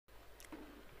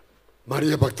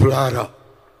మరియ భక్తులారా,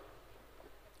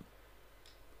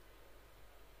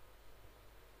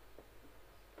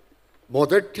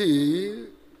 మొదటి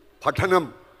పఠనం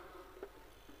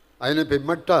అయిన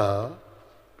పిమ్మట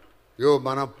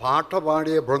మన పాట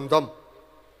పాడే బృందం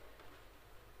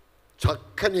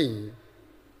చక్కని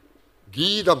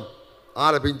గీతం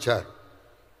ఆలపించారు.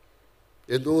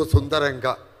 ఏదో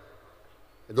సుందరంగా,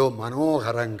 ఏదో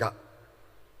మనోహరంగా.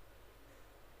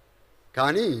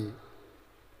 కానీ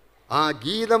ఆ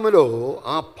గీతములో,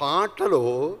 ఆ పాటలో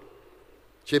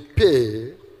చెప్పే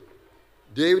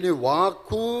దేవుని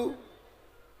వాక్కు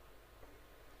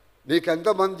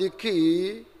నీకెంతమందికి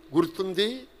గుర్తుంది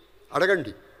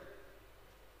అడగండి.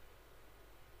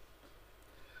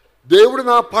 దేవుడు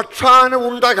నా పక్షాన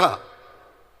ఉండగా,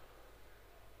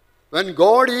 when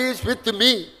God is with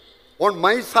me on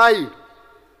my side,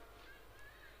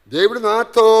 దేవుడు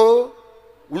నాతో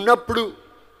ఉన్నప్పుడు,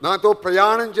 నాతో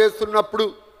ప్రయాణం చేస్తున్నప్పుడు,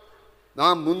 నా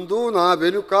ముందు నా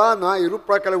వెనుక నా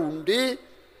ఇరుప్రక్కల ఉండి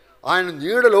ఆయన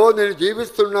నీడలో నేను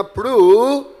జీవిస్తున్నప్పుడు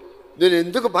నేను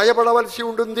ఎందుకు భయపడవలసి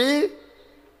ఉంటుంది?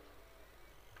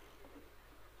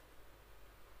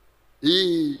 ఈ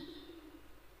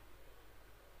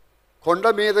కొండ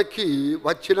మీదకి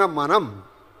వచ్చిన మనం,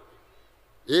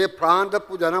 ఏ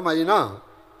ప్రాంతపు జనమైనా,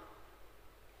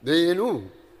 నేను,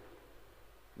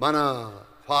 మన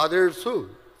ఫాదర్సు,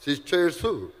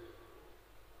 సిస్టర్సు,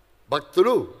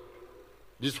 భక్తులు,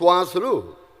 విశ్వాసులు,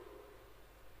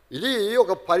 ఇది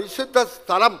ఒక పరిశుద్ధ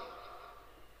స్థలం.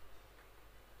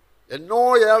 ఎన్నో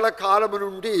ఏళ్ల కాలము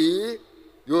నుండి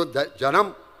జనం,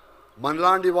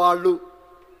 మనలాంటి వాళ్ళు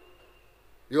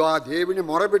ఆ దేవుని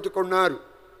మొరబెట్టుకున్నారు.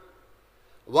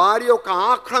 వారి యొక్క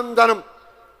ఆక్రందనం,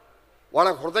 వాళ్ళ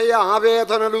హృదయ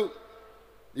ఆవేదనలు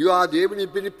ఆ దేవుని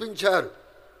వినిపించారు.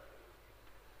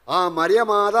 ఆ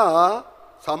మరియమాత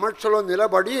సమక్షంలో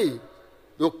నిలబడి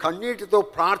కన్నీటితో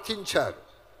ప్రార్థించారు.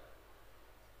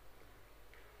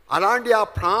 అలాంటి ఆ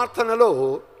ప్రార్థనలో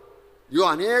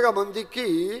అనేక మందికి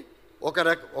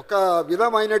ఒక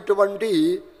విధమైనటువంటి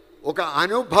ఒక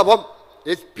అనుభవం,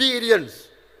 ఎక్స్పీరియన్స్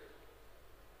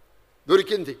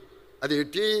దొరికింది. అది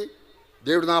ఎట్టి?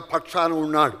 దేవుడు నా పక్షాన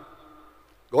ఉన్నాడు,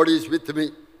 గాడ్ ఈజ్ విత్ మీ.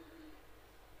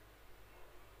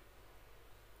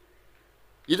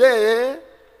 ఇదే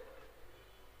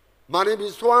మన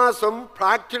విశ్వాసం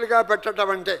ప్రాక్టికల్గా పెట్టడం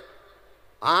అంటే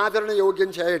ఆదరణ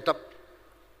యోగ్యం చేయటం.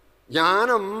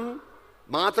 జ్ఞానం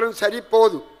మాత్రం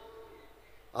సరిపోదు,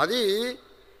 అది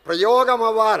ప్రయోగం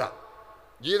అవ్వాల,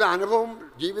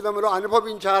 జీవితంలో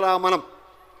అనుభవించాలా మనం.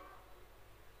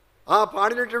 ఆ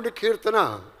పాడినటువంటి కీర్తన,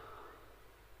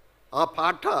 ఆ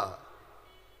పాట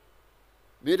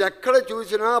మీరెక్కడ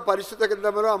చూసినా పరిశుద్ధ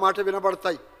గ్రంథంలో ఆ మాట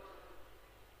వినబడతాయి.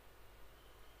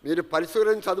 మీరు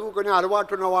పరిశుభ్రం చదువుకునే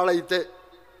అలవాటు ఉన్న వాళ్ళైతే,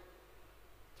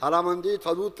 చాలామంది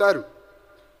చదువుతారు,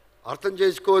 అర్థం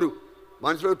చేసుకోరు,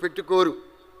 మనసులో పెట్టుకోరు.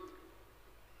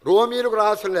 రోమీలకు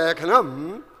రాసిన లేఖనం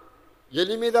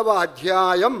 8వ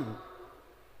అధ్యాయం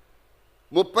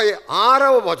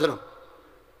 36వ వచనం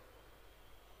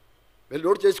మీరు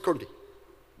నోట్ చేసుకోండి.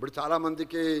 ఇప్పుడు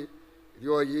చాలామందికి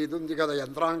ఇది ఉంది కదా,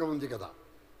 యంత్రాంగం ఉంది కదా,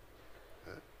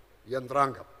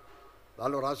 యంత్రాంగం,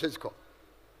 దానిలో రాసేసుకో,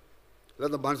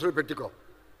 లేదా మనసులో పెట్టుకో.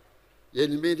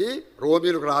 8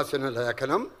 రోమీలకు రాసిన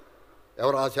లేఖనం.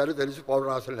 ఎవరు రాశారు తెలుసు, పౌలు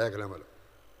రాసిన లేఖనములు.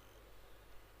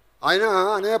 ఆయన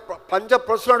అనే పంచ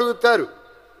ప్రశ్నలు అడుగుతారు.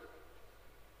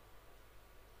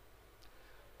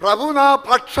 ప్రభు నా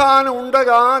పక్షాన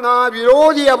ఉండగా నా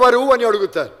విరోధి ఎవరు అని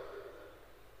అడుగుతారు.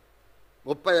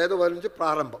 35వ నుంచి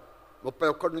ప్రారంభం,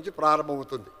 31 నుంచి ప్రారంభం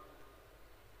అవుతుంది.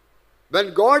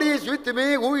 When God is with me,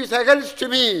 who is against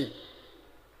మీ.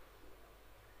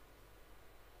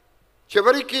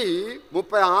 చివరికి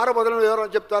 36వ వచనంలో ఎవరో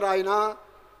చెప్తారు, ఆయన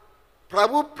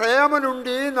ప్రభు ప్రేమ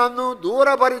నుండి నన్ను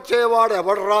దూరపరిచేవాడు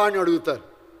ఎవడ్రా అని అడుగుతారు.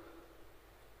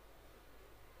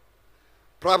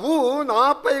 ప్రభు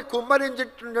నాపై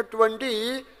కుమ్మరించున్నటువంటి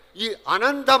ఈ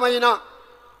అనంతమైన,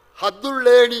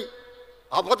 హద్దుల్లేని,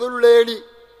 అపదుల్లేని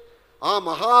ఆ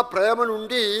మహాప్రేమ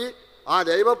నుండి, ఆ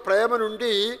దైవ ప్రేమ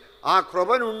నుండి, ఆ కృప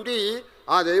నుండి,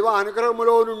 ఆ దైవ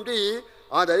అనుగ్రహములో నుండి,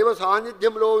 ఆ దైవ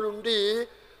సాన్నిధ్యంలో నుండి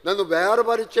నన్ను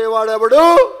వేరుపరిచేవాడెవడు?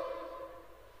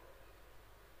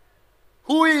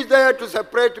 Who is there to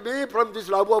separate me from this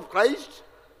love of Christ?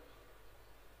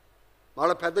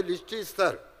 వాళ్ళ పెద్ద లిస్ట్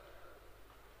ఇస్తారు.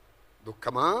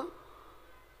 దుఃఖమా,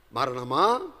 మరణమా,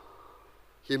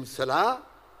 హింసలా,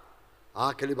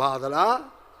 ఆకలి బాధలా,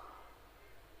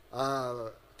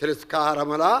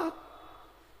 తిరస్కారములా,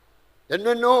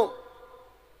 ఎన్నెన్నో.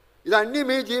 ఇదన్నీ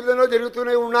మీ జీవితంలో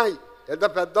జరుగుతూనే ఉన్నాయి. ఎంత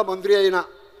పెద్ద మంత్రి అయినా.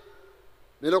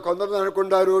 మీరు కొంతమంది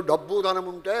అనుకుంటారు, డబ్బు ధనం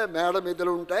ఉంటే, మేడ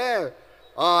మీదలు ఉంటే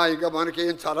ఇక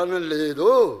మనకేం చలనం లేదు,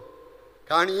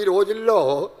 కానీ ఈ రోజుల్లో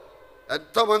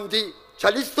ఎంతమంది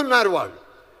చలిస్తున్నారు, వాళ్ళు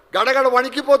గడగడ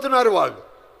వణికిపోతున్నారు. వాళ్ళు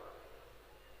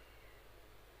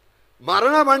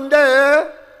మరణం అంటే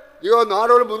ఇగో 4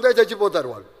 రోజుల ముందే చచ్చిపోతారు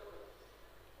వాళ్ళు.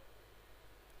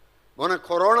 మన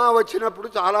కరోనా వచ్చినప్పుడు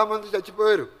చాలామంది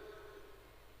చచ్చిపోయారు.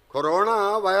 కరోనా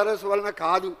వైరస్ వలన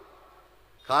కాదు.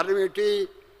 కారణం ఏంటి?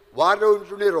 వారిలో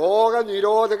ఉంటుండే రోగ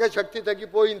నిరోధక శక్తి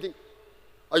తగ్గిపోయింది.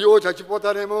 అయ్యో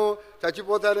చచ్చిపోతానేమో,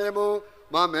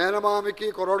 మా మేనమామికి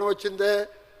కరోనా వచ్చిందే,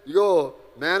 ఇగో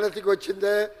మేనతికి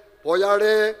వచ్చిందే,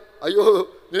 పోయాడే, అయ్యో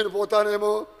నేను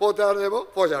పోతానేమో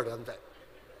పోయాడు, అంతే.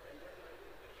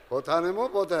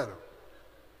 పోతాను.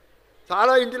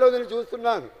 చాలా ఇంటిలో నేను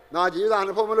చూస్తున్నాను, నా జీవిత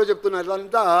అనుభవంలో చెప్తున్నాను.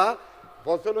 ఇదంతా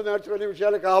బస్సులో నేర్చుకునే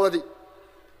విషయాలు కావది.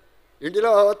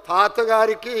 ఇంటిలో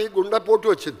తాతగారికి గుండెపోటు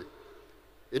వచ్చింది.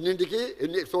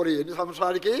 ఎన్ని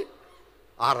సంవత్సరాలకి?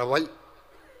 60.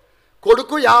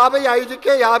 కొడుకు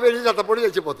 55కే 58 చట్టపడి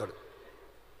చచ్చిపోతాడు.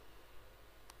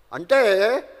 అంటే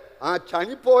ఆ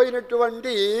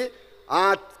చనిపోయినటువంటి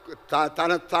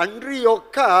తన తండ్రి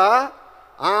యొక్క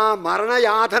ఆ మరణ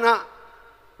యాతన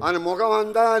ఆయన ముఖం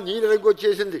అంతా నీరు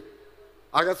రంగొచ్చేసింది.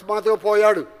 అకస్మాత్తుగా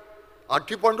పోయాడు.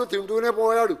 అట్టిపండు తింటూనే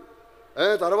పోయాడు.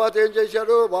 తర్వాత ఏం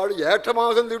చేశాడు? వాడు ఏట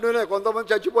మాంసం తింటూనే.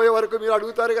 కొంతమంది చచ్చిపోయే వరకు మీరు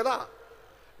అడుగుతారు కదా,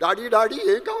 డాడీ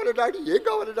ఏం కావాలి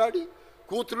డాడీ.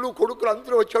 కూతుళ్ళు కొడుకులు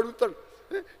అందరూ వచ్చి అడుగుతాడు,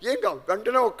 ఏం కావాలి.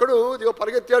 వెంటనే ఒక్కడు ఇదిగో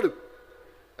పరిగెత్తాడు.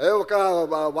 ఒక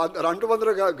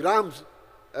 200 గ్రామ్స్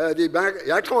అది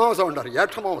ఏట మాంసం అంటారు,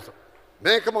 ఏట మాంసం,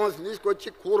 మేక మాంసం తీసుకొచ్చి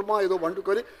కూర్మా ఏదో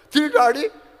వండుకొని తిరిగాడి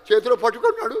చేతిలో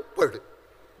పట్టుకున్నాడు, పోయాడు.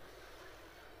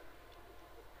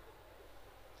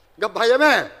 ఇంకా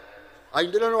భయమే, ఆ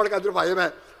ఇంటిలోని వాళ్ళకి అందరూ భయమే.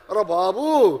 అరే బాబు,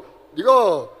 ఇదిగో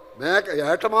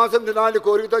ఏట మాంసం తినాలి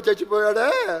కోరికతో చచ్చిపోయాడే,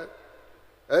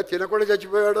 తినకుండా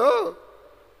చచ్చిపోయాడు.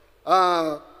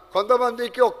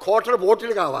 కొంతమందికి 1 కోట్ల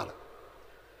బోటీలు కావాలి.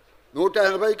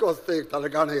 180కి వస్తాయి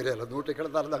తెలంగాణ ఏరియాలో. 100 ఇక్కడ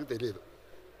ధర నాకు తెలియదు.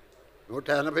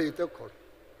 180తో కోట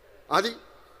అది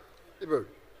ఇప్పుడు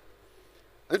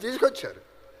అని తీసుకొచ్చారు.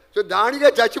 సో దానిగా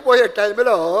చచ్చిపోయే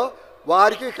టైంలో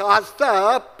వారికి కాస్త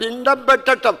పిండం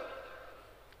పెట్టటం,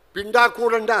 పిండా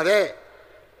కూడండి అదే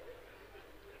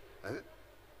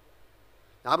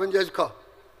జ్ఞాపం చేసుకో.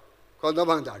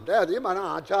 కొంతమంది అంటే అది మన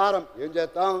ఆచారం, ఏం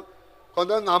చేస్తాం.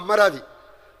 కొంతమంది నమ్మరు అది.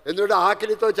 ఎందుకంటే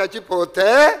ఆకలితో చచ్చిపోతే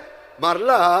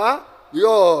మరలా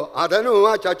ఇయో అతను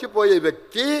ఆ చచ్చిపోయే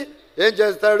వ్యక్తి ఏం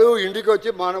చేస్తాడు? ఇంటికి వచ్చి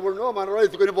మనవడు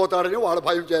ఎత్తుకుని పోతాడని వాళ్ళ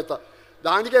భయం చేస్తారు.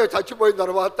 దానికే చచ్చిపోయిన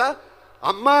తర్వాత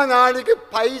అమ్మా నాన్నకి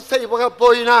పైసా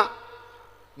ఇవ్వకపోయినా,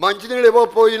 మంచినీళ్ళు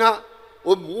ఇవ్వకపోయినా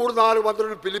ఓ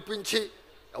 300-400 పిలిపించి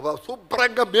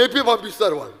శుభ్రంగా మేపి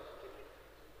పంపిస్తారు వాళ్ళు.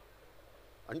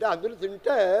 అంటే అందరూ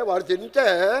వాడు తింటే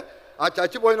ఆ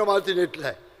చచ్చిపోయిన వాళ్ళు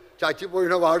తినట్లే,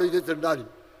 చచ్చిపోయిన వాడు ఇది తినాలి.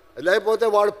 లేకపోతే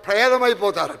వాడు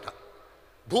ప్రేతమైపోతారట,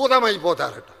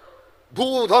 భూతమైపోతారట.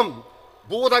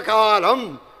 భూతకాలం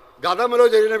గతంలో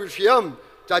జరిగిన విషయం,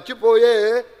 చచ్చిపోయే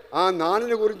ఆ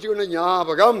నాన్నని గురించి ఉన్న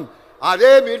జ్ఞాపకం,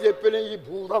 అదే మీరు చెప్పిన ఈ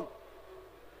భూతం.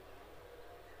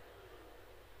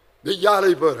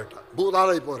 దెయ్యాలైపోయారట,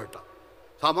 భూతాలైపోయారట.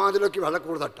 సమాధిలోకి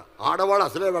వెళ్ళకూడదట, ఆడవాళ్ళు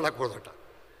అసలే వెళ్ళకూడదట.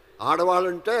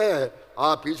 ఆడవాళ్ళంటే ఆ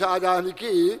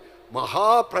పిశాచానికి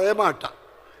మహాప్రేమ అట.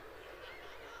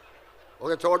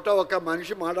 ఒక చోట ఒక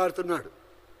మనిషి మాట్లాడుతున్నాడు.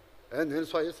 నేను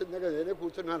స్వయస్సిందగా నేనే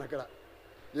కూర్చున్నాను అక్కడ.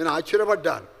 నేను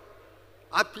ఆశ్చర్యపడ్డాను.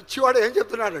 ఆ పిచ్చివాడు ఏం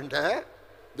చెప్తున్నాడంటే,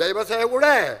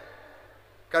 దైవసేవకుడే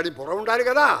కానీ బుర్ర ఉండాలి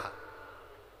కదా.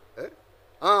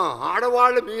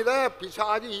 ఆడవాళ్ళ మీద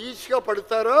పిశాచి ఈజీగా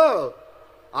పడతారు,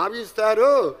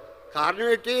 ఆవిస్తారు. కారణం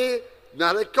ఏంటి?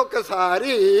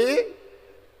 నెలకొకసారి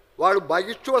వాడు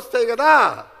బహిష్టు వస్తాయి కదా,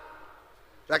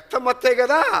 రక్తం వస్తాయి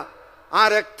కదా, ఆ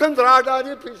రక్తం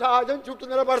రావడానికి పిశాచం చుట్టూ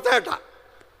నిలబడతాయట.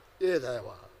 ఏ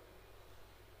దేవా!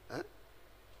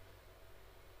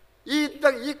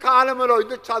 ఈ కాలంలో,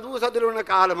 ఇంత చదువులు ఉన్న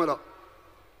కాలంలో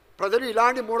ప్రజలు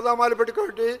ఇలాంటి మూఢనమ్మకాలు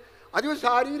పెట్టుకోండి. అది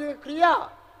శారీరక క్రియ.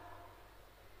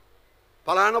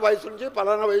 ఫలానా వయసు నుంచి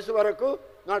ఫలానా వయసు వరకు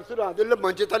నడుచుడు. అందులో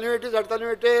మంచితనం ఏంటి, చెడుతనం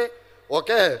ఏంటి?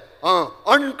 Okay,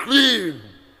 unclean.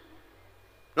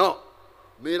 నో,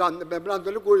 మిమ్మల్ని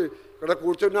అందరినీ ఇక్కడ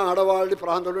కూర్చున్న ఆడవాళ్ళని,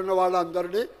 ప్రాంతంలో ఉన్న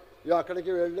వాళ్ళందరినీ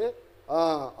అక్కడికి వెళ్ళి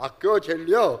అక్కో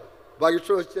చెల్లియో బయట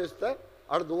వచ్చేస్తే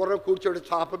ఆడ దూరం కూర్చోబెట్టి,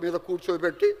 చాప మీద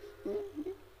కూర్చోబెట్టి,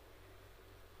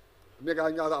 మీకు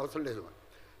అది అవసరం లేదు.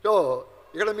 సో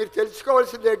ఇక్కడ మీరు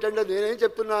తెలుసుకోవాల్సింది ఏంటంటే, నేనేం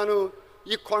చెప్తున్నాను,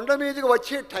 ఈ కొండ మీదకి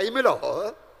వచ్చే టైంలో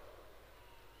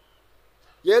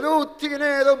ఏదో ఉత్తిగానే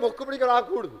ఏదో మొక్కుబడికి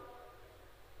రాకూడదు.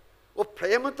 ఓ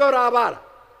ప్రేమతో రావాల,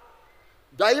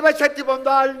 దైవశక్తి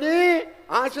పొందాలని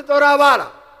ఆశతో రావాల.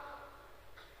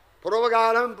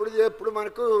 పూర్వకాలం ఇప్పుడు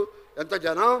మనకు ఎంత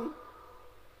జనం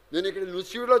నేను ఇక్కడ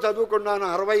నుసివిలో చదువుకున్నాను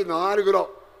 64లో,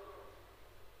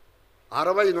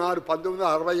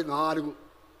 1964.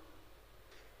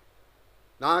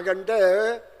 నాకంటే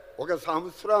ఒక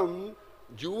సంవత్సరం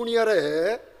జూనియరే.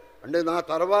 అంటే నా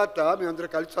తర్వాత మేమందరూ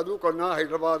కలిసి చదువుకున్నా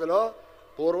హైదరాబాద్లో.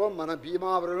 పూర్వం మన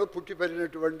భీమావరంలో పుట్టి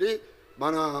పెరిగినటువంటి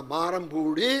మన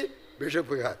మారంపూడి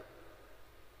బిషప్ గారు.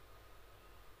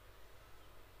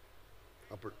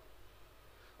 అప్పుడు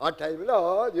ఆ టైంలో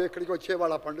ఇక్కడికి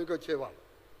వచ్చేవాళ్ళు, ఆ పండుగకి వచ్చేవాళ్ళు.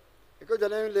 ఎక్కువ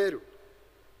జనం లేరు.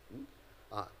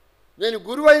 నేను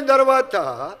గురువు అయిన తర్వాత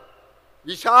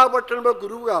విశాఖపట్నంలో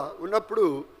గురువుగా ఉన్నప్పుడు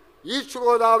ఈస్ట్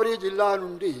గోదావరి జిల్లా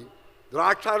నుండి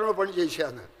ద్రాక్షారంలో పని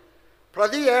చేశాను.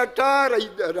 ప్రతి ఏటా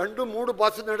 2-3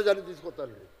 బస్సులు నడి జనం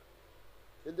తీసుకొస్తాను.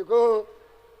 ఎందుకు?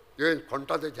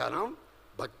 కొంటది జనం,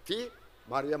 భక్తి,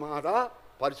 మర్యాద,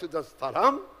 పరిశుద్ధ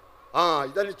స్థలం.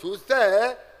 ఇదని చూస్తే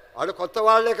వాళ్ళు కొత్త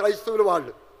వాళ్ళే, క్రైస్తవులు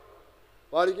వాళ్ళు.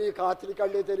 వాడికి కాత్రిక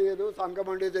అంటే తెలియదు, సంఘం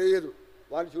అంటే తెలియదు.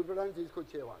 వాళ్ళు చూపడానికి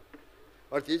తీసుకొచ్చేవాళ్ళు.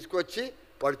 వాడు తీసుకొచ్చి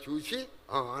వాడు చూసి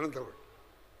ఆనందపడు.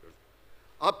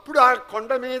 అప్పుడు ఆ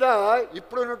కొండ మీద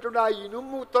ఇప్పుడు ఉన్నటువంటి ఆ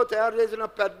ఇనుముతో తయారు చేసిన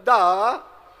పెద్ద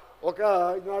ఒక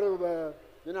ఈనాడు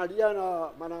నేను అడిగాను,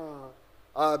 మన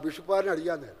ఆ బిషప్ గారిని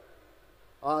అడిగాను, నేను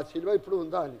ఆ శిలువ ఇప్పుడు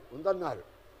ఉందా అని. ఉందన్నారు.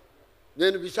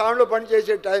 నేను విశాఖలో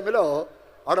పనిచేసే టైంలో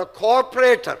ఆడ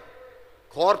కార్పొరేటర్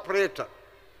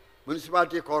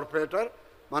మున్సిపాలిటీ కార్పొరేటర్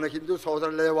మన హిందూ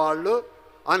సోదరులే వాళ్ళు.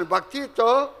 ఆయన భక్తితో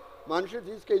మనుషులు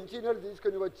ఇంజనీర్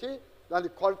తీసుకొని వచ్చి దాన్ని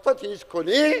కొలత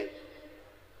తీసుకొని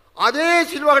అదే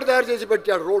శిలువ అక్కడ తయారు చేసి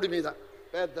పెట్టాడు రోడ్డు మీద.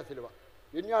 పెద్ద శిలువ,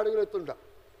 ఎన్ని అడుగులు ఎత్తుంటా.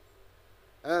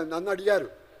 నన్ను అడిగారు,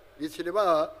 ఈ శిలువ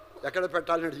ఎక్కడ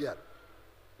పెట్టాలని అడిగారు.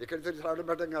 ఇక్కడ తెలిసి రావడం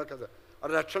పెట్టడం కాదు కదా,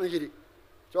 అది రక్షణగిరి.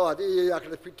 సో అది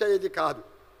అక్కడ ఫిట్ అయ్యేది కాదు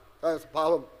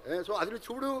పావం. సో అది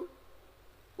చూడు,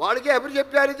 వాళ్ళకి ఎవరు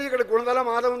చెప్పారు ఇది ఇక్కడ గుణదల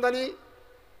మాద ఉందని,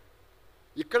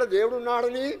 ఇక్కడ దేవుడు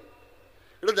ఉన్నాడని,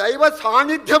 ఇక్కడ దైవ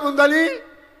సాన్నిధ్యం ఉందని.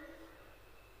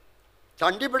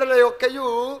 చండి బిడ్డల యొక్కయు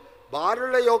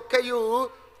బారుల యొక్కయు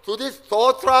తుది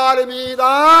స్తోత్రాల మీద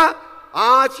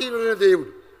ఆశీర్వదించిన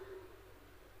దేవుడు.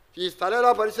 ఈ స్థలం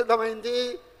ఎలా పరిశుద్ధమైంది.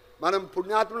 మనం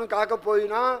పుణ్యాత్మను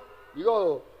కాకపోయినా ఇగో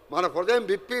మన హృదయం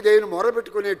విప్పి దేవుని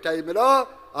మొరబెట్టుకునే టైంలో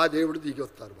ఆ దేవుడు దిగి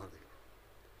వస్తారు మన దగ్గర.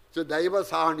 సో దైవ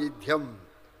సాన్నిధ్యం.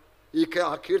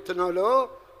 ఆ కీర్తనలో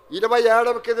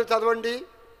 27వ కీర్తన చదవండి.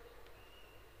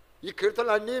 ఈ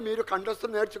కీర్తనలన్నీ మీరు కంఠస్థం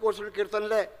నేర్చుకోవాల్సిన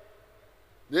కీర్తనలే.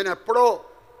 నేను ఎప్పుడో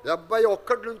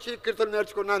 71 నుంచి కీర్తనలు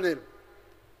నేర్చుకున్నాను. నేను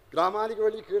గ్రామానికి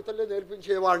వెళ్ళి కీర్తనలే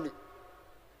నేర్పించేవాడిని.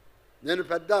 నేను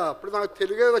అప్పుడు నాకు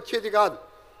తెలుగే వచ్చేది కాదు.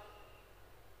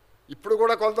 ఇప్పుడు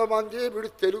కూడా కొంతమంది వీడు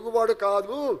తెలుగువాడు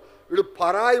కాదు, వీడు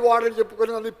పరాయి వాడని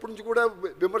చెప్పుకొని నన్ను ఇప్పటి నుంచి కూడా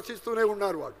విమర్శిస్తూనే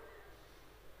ఉన్నారు. వాడు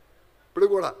ఇప్పుడు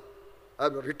కూడా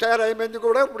రిటైర్ అయిపోయింది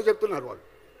కూడా ఇప్పుడు చెప్తున్నారు. వాళ్ళు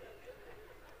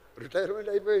రిటైర్మెంట్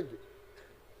అయిపోయింది.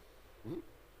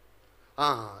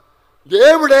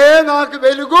 దేవుడే నాకు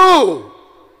వెలుగు,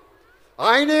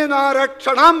 ఆయనే నా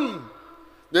రక్షణం,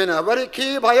 నేను ఎవరికి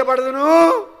భయపడదును.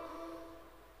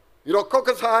 మీరు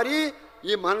ఒక్కొక్కసారి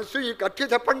ఈ మనసు ఈ గట్టి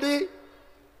చెప్పండి.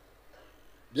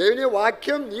 దేవుని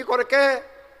వాక్యం నీ కొరకే,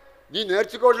 నీ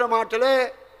నేర్చుకోవాల్సిన మాటలే.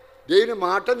 దేవుని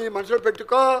మాట నీ మనసులో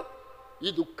పెట్టుకో. ఈ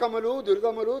దుఃఖములు,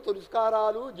 దురిదములు,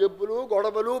 తిరస్కారాలు, జబ్బులు,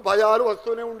 గొడవలు, భయాలు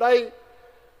వస్తూనే ఉన్నాయి.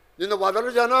 నిన్ను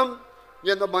వదలు జనం.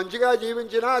 ఎంత మంచిగా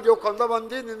జీవించినా అది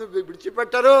కొంతమంది నిన్ను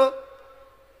విడిచిపెట్టరు.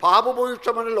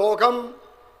 పాపభూయిష్టమైన లోకం,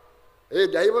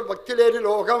 దైవ భక్తి లేని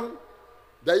లోకం.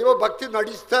 దైవ భక్తి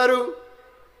నడిస్తారు.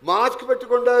 మాస్క్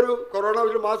పెట్టుకుంటారు, కరోనా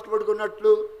మాస్క్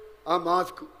పెట్టుకున్నట్లు ఆ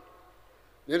మాస్క్.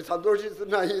 నేను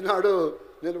సంతోషిస్తున్నా. ఈనాడు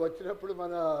నేను వచ్చినప్పుడు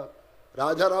మన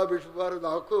రాజారావు బిషప్ గారు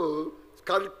నాకు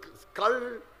స్కల్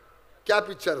క్యాప్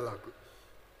ఇచ్చారు.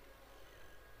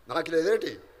 నాకు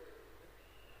లేదేంటి.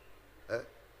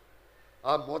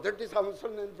 ఆ మొదటి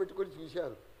సంవత్సరం నేను పెట్టుకొని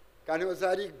చూశాను, కానీ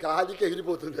ఒకసారి గాలికి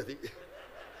ఎగిరిపోతుంది అది.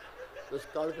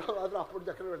 స్కల్ మాత్రం అప్పుడు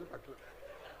దగ్గర వెళ్ళి పెట్టడం.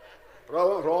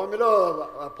 రోమిలో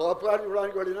పోపు గారిని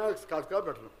చూడడానికి వెళ్ళినా స్కల్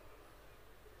పెట్టడం.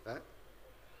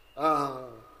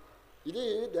 ఇది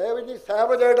దేవుని సేవ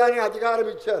చేయడానికి అధికారం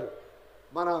ఇచ్చారు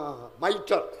మన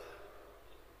మైటర్.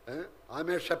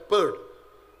 ఆమె షెప్పర్డ్.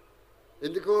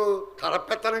 ఎందుకు?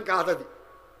 కరపెత్తనం కాదది,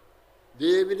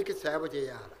 దేవునికి సేవ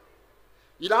చేయాలి.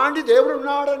 ఇలాంటి దేవుడు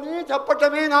ఉన్నాడని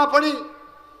చెప్పటమే నా పని.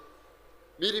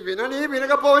 మీరు వినని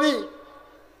వినకపోని.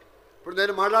 ఇప్పుడు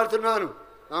నేను మాట్లాడుతున్నాను,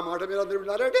 నా మాట మీరు అందరూ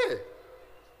విన్నారంటే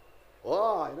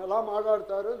ఆయన ఎలా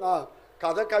మాట్లాడతారు. నా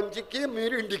కథ కంచికి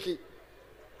మీరు ఇంటికి.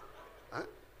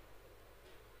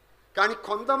 కానీ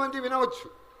కొంతమంది వినవచ్చు.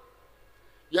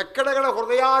 ఎక్కడెక్కడ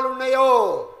హృదయాలు ఉన్నాయో,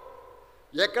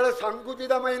 ఎక్కడ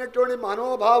సంకుచితమైనటువంటి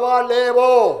మనోభావాలు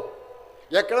లేవో,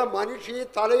 ఎక్కడ మనిషి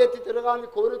తల ఎత్తి తిరగాలని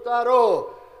కోరుతారో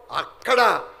అక్కడ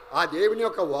ఆ దేవుని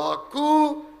యొక్క వాక్కు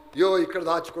ఇక్కడ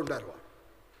దాచుకుంటారు వాళ్ళు.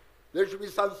 There should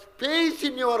be some space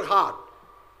in your heart.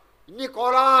 ఇన్ని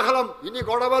కోలాహలం, ఇన్ని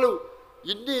గొడవలు,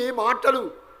 ఇన్ని మాటలు.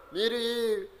 మీరు ఈ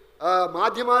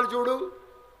మాధ్యమాలు చూడు,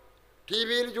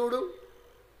 టీవీలు చూడు,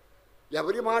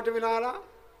 ఎవరి మాట వినాలా?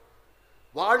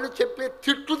 వాళ్ళు చెప్పే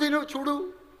తిట్లు తిను చూడు,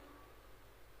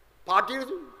 పార్టీలు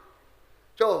చూడు.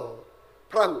 సో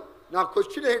ప్రభు, నా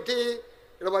క్వశ్చన్ ఏంటి?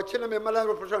 ఇక్కడ వచ్చిన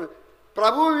మిమ్మల్ని ప్రశ్న,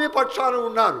 ప్రభు మీ పక్షాన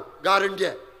ఉన్నారు గ్యారంటీ,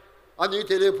 అది నీకు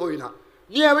తెలియపోయినా.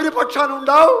 నీ ఎవరి పక్షాన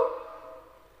ఉండవు?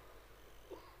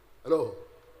 హలో,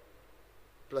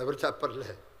 ఇప్పుడు ఎవరు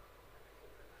చెప్పర్లే.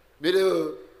 మీరు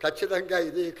ఖచ్చితంగా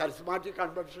ఇది కరిస్మాటిక్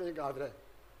కన్వర్షన్ ఏం కాదులే.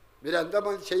 మీరు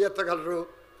ఎంతమంది చేయెత్తగలరు?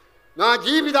 నా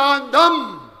జీవితాంతం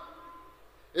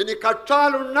ఎన్ని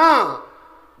కష్టాలున్నా,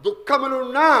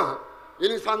 దుఃఖములున్నా,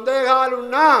 ఎన్ని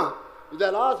సందేహాలున్నా, ఇది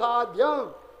ఎలా సాధ్యం?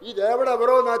 ఈ దేవుడు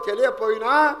ఎవరో నాకు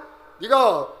తెలియపోయినా, ఇగో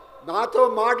నాతో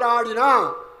మాట్లాడినా,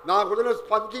 నా హృదయం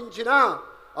స్పందించిన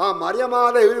ఆ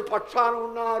మరియమాల ఎవరి పక్షాన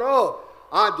ఉన్నారో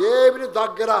ఆ దేవుని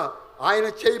దగ్గర ఆయన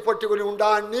చేయి పట్టుకుని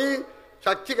ఉండాన్ని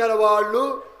శక్తి గలవాళ్ళు,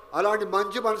 అలాంటి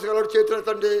మంచి మనసు గలవాడు చేతులు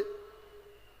ఎత్తండి.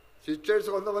 సిస్టర్స్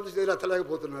కొంతమంది చేతులు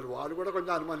ఎత్తలేకపోతున్నారు, వాళ్ళు కూడా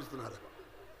కొంచెం అనుమానిస్తున్నారు.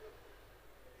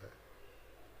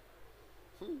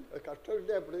 కష్టం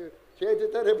ఉంటే అప్పుడు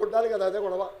చేతితే రేపు ఉండాలి కదా, అదే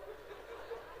గొడవ.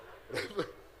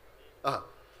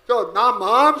 సో నా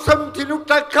మాంసం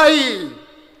తినుటకై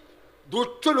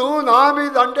దుష్టులు నా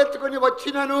మీద అండెత్తుకుని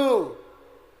వచ్చినను,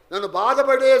 నన్ను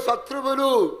బాధపడే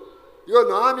శత్రువులు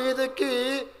నా మీదకి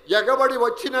ఎగబడి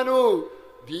వచ్చినను,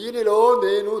 దీనిలో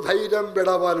నేను ధైర్యం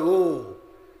విడవను.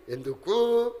 ఎందుకు?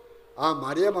 ఆ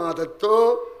మరియమాతతో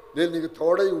నేను నీకు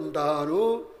తోడై ఉంటాను,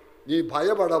 నీ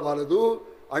భయపడవలదు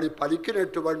అని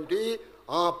పలికినటువంటి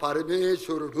ఆ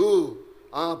పరమేశ్వరుడు,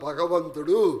 ఆ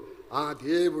భగవంతుడు, ఆ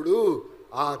దేవుడు,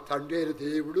 ఆ తండ్రి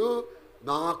దేవుడు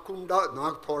నాకు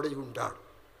తోడై ఉంటాడు.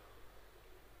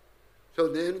 సో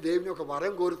నేను దేవుని ఒక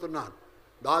వరం కోరుతున్నాను.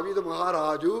 దావీదు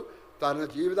మహారాజు తన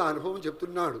జీవిత అనుభవం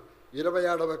చెప్తున్నాడు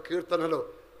 27వ కీర్తనలో.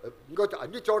 ఇంకో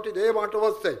అన్ని చోట ఇదే మాట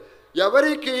వస్తాయి.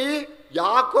 ఎవరికి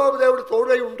యాకోబు దేవుడు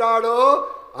తోడై ఉంటాడో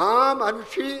ఆ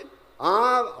మనిషి,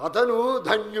 అతను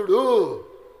ధన్యుడు.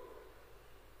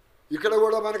 ఇక్కడ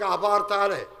కూడా మనకి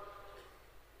అపార్థాలే,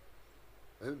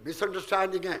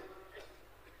 మిస్అండర్స్టాండింగే.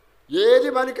 ఏది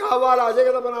మనకి కావాలో అదే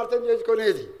కదా మనం అర్థం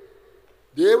చేసుకునేది.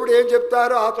 దేవుడు ఏం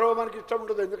చెప్తారో ఆ త్రోవ మనకి ఇష్టం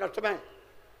ఉంటుంది, ఎందుకు కష్టమే.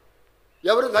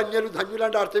 ఎవరు ధన్యులు? ధన్యులు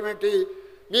అంటే అర్థం ఏంటి?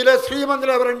 మీరే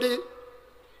శ్రీమంతులు ఎవరండి?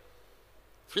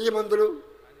 శ్రీమంతులు,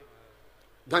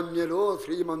 ధన్యులు,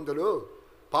 శ్రీమంతులు,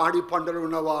 పాడి పంటలు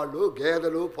ఉన్నవాళ్ళు,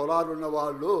 గేదెలు పొలాలు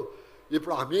ఉన్నవాళ్ళు.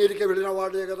 ఇప్పుడు అమెరికా వెళ్ళిన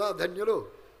వాళ్ళే కదా ధన్యులు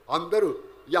అందరూ.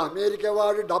 ఈ అమెరికా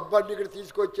వాళ్ళు డబ్బన్నీ ఇక్కడ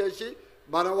తీసుకొచ్చేసి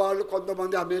మన వాళ్ళు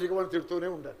కొంతమంది అమెరికా వాళ్ళు తిడుతూనే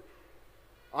ఉండాలి.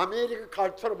 అమెరికా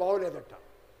కల్చర్ బాగోలేదట,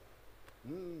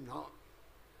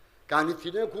 కానీ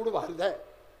తినే కూడు వాళ్ళదే.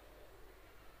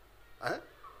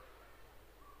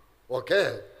 ఓకే,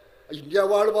 ఇండియా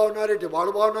వాళ్ళు బాగున్నారేంటి,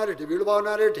 వాళ్ళు బాగున్నారేంటి, వీళ్ళు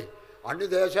బాగున్నారేంటి? అన్ని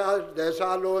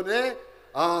దేశాల్లోనే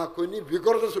కొన్ని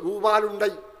వికృత రూపాలు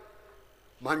ఉన్నాయి.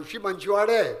 మనిషి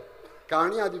మంచివాడే,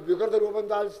 కానీ అది వికృత రూపం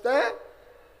దాల్స్తే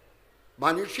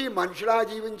మనిషి మనిషిలా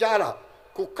జీవించాల.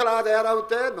 కుక్కలా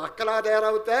తయారవుతే, నక్కలా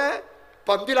తయారవుతే,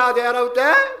 పందిలా తయారవుతే.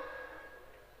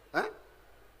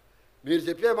 మీరు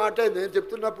చెప్పే మాట నేను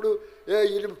చెప్తున్నప్పుడు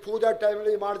ఈ పూజ టైంలో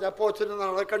ఈ మాట చెప్పవచ్చుని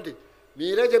అనకండి.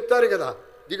 మీరే చెప్తారు కదా,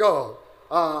 ఇదిగో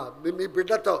మీ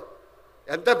బిడ్డతో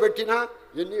ఎంత పెట్టినా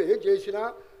ఏం చేసినా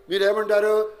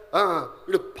మీరేమంటారు?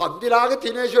 వీడు పందిలాగా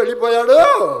తినేసి వెళ్ళిపోయాడు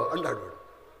అంటాడు.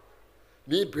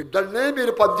 మీ బిడ్డల్నే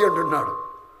మీరు పంది అంటున్నాడు.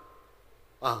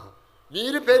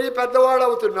 మీరు పెద్దవాడు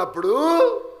అవుతున్నప్పుడు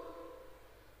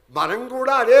మనం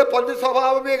కూడా అదే పంది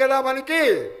స్వభావమే కదా మనకి.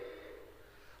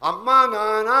 అమ్మ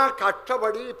నాన్న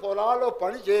కష్టపడి పొలాల్లో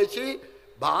పని చేసి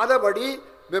బాధపడి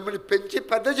మిమ్మల్ని పెంచి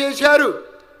పెద్ద చేశారు,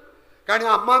 కానీ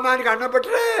అమ్మ నాన్నకి అన్నం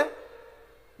పెట్టరే.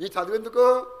 నీ చదువు ఎందుకు?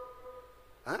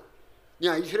 నీ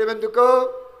ఐశ్వర్యం ఎందుకు?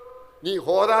 నీ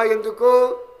హోదా ఎందుకు?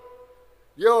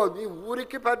 నీ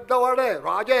ఊరికి పెద్దవాడే,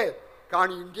 రాజే,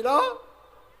 కానీ ఇంటిలో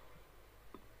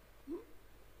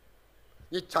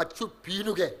నీ చచ్చు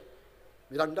పీనుగే.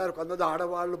 మీరు అంటారు కొంతమంది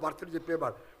ఆడవాళ్ళు భర్తలు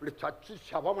చెప్పేవాడు, వీడు చచ్చు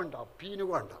శవం అంట,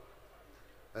 పీనుగు అంట.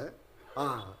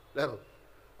 లేదు,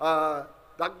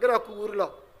 దగ్గర ఒక ఊరిలో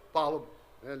పావం,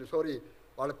 సారీ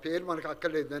వాళ్ళ పేరు మనకు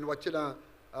అక్కర్లేదు, నేను వచ్చిన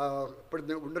ఇప్పుడు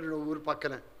ఉండని ఊరి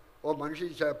పక్కనే ఓ మనిషి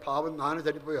పావం నాన్న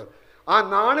చనిపోయారు. ఆ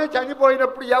నాన్న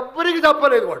చనిపోయినప్పుడు ఎవ్వరికి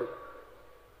చెప్పలేదు వాడు.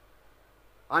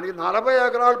 ఆయనకి 40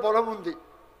 ఎకరాల పొలం ఉంది.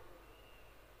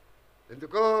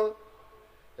 ఎందుకో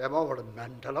ఏమో వాడు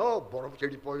మెంటలో బుర్ర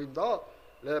చెడిపోయిందో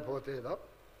లేకపోతే ఏదో.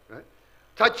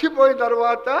 చచ్చిపోయిన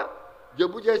తర్వాత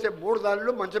జబ్బు చేసే 3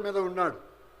 నెలలు మంచం మీద ఉన్నాడు.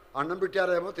 అన్నం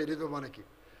పెట్టారేమో తెలీదు మనకి.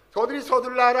 సోదరి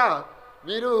సోదరులారా,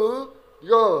 మీరు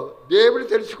ఇగో దేవుడు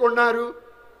తెలుసుకున్నారు,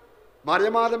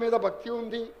 మరియమాత మీద భక్తి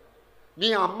ఉంది, మీ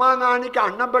అమ్మా నాన్నకి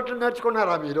అన్నం పెట్టడం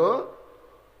నేర్చుకున్నారా మీరు?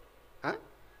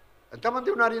 ఎంతమంది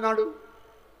ఉన్నారు ఈనాడు?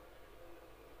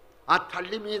 ఆ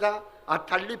తల్లి మీద ఆ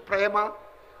తల్లి ప్రేమ,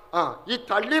 ఈ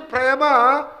తల్లి ప్రేమ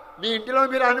మీ ఇంటిలో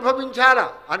మీరు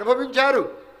అనుభవించారు,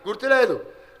 గుర్తులేదు.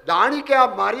 దానికి ఆ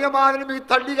మరియమాతని మీకు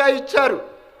తల్లిగా ఇచ్చారు.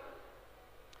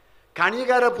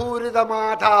 కనికరపూరిత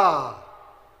మాత,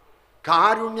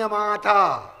 కారుణ్యమాత,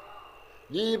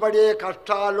 నీ పడే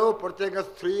కష్టాల్లో ప్రత్యేక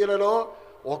స్త్రీలలో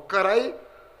ఒక్కరై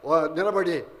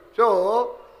నిలబడి. సో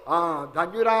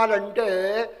ధన్యురాలంటే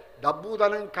డబ్బు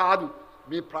ధనం కాదు.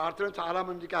 మీ ప్రార్థన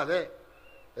చాలామందికి అదే,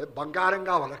 బంగారం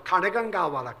కావాలి, కనకం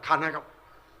కావాలి, కనకం,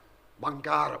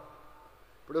 బంగారం.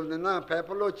 ఇప్పుడు నిన్న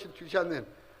పేపర్లో వచ్చి చూశాను నేను,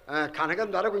 కనకం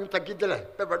ధర కొంచెం తగ్గిద్దలే,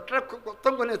 వెంటనే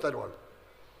మొత్తం కొనేస్తారు వాళ్ళు.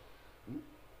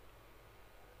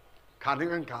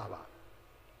 కనకం కావాలి.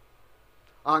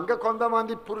 ఇంకా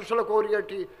కొంతమంది పురుషుల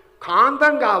కోరికటి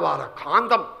కాంతం కావాలి,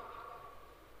 కాంతం.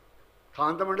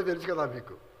 కాంతం అంటే తెలుసు కదా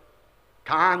మీకు,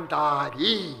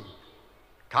 కాంతారి,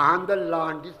 కాంతం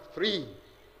లాంటి స్త్రీ.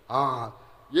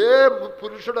 ఏ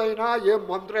పురుషుడైనా ఏ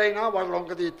మంత్రి అయినా వాళ్ళు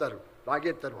వంక తీస్తారు,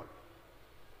 లాగేస్తారు వాళ్ళు.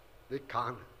 ఇది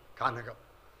కానకం.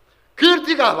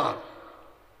 కీర్తి కావాలి.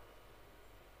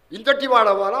 ఇంతటి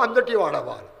వాడవ్వాలి, అందటి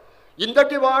వాడవ్వాలి.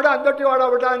 ఇంతటి వాడు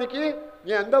అవ్వడానికి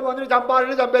నీ ఎంతమందిని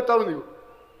చంపాలని చంపేస్తావు నువ్వు,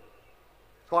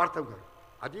 స్వార్థం కాదు.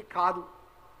 అది కాదు.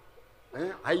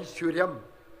 ఐశ్వర్యం,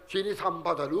 సిరి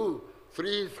సంపదలు,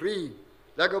 శ్రీ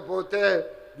లేకపోతే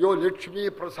లక్ష్మీ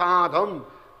ప్రసాదం,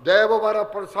 దేవవర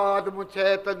ప్రసాదము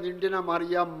చేత నిండిన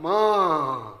మరియమ్మ,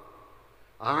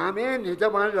 ఆమె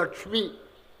నిజమైన లక్ష్మి.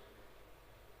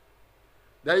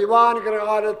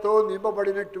 దైవానుగ్రహాలతో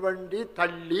నింపబడినటువంటి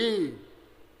తల్లి,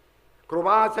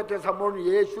 కృపాసత్య సంపూర్ణ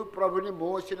యేసు ప్రభుని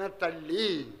మోసిన తల్లి,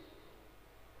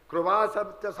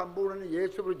 కృపాసత్య సంపూర్ణ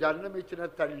యేసుకు జన్మమిచ్చిన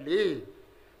తల్లి,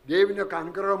 దేవుని యొక్క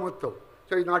అనుగ్రహముతో.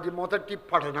 సో ఈనాటి మొదటి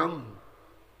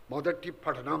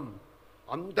పఠనం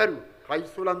అందరూ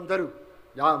క్రైస్తువులందరూ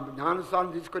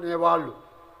జ్ఞానస్నానం తీసుకునేవాళ్ళు.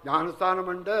 జ్ఞానస్నానం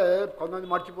అంటే కొంతమంది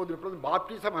మర్చిపోతుంది, ఇప్పుడు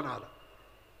బాప్టిజం అనాలి.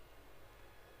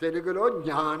 తెలుగులో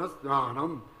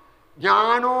జ్ఞానస్నానం,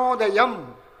 జ్ఞానోదయం,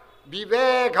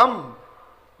 వివేకం,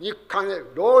 నీ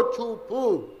చూపు,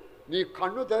 నీ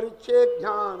కన్ను తెరిచే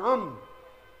జ్ఞానం,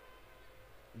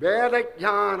 వేద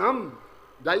జ్ఞానం,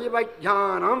 దైవ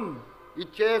జ్ఞానం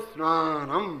ఇచ్చే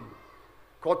స్నానం,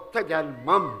 కొత్త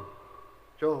జన్మం.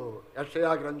 సో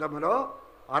యెషయా గ్రంథంలో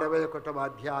 61వ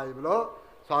అధ్యాయంలో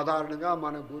సాధారణంగా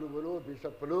మన గురువులు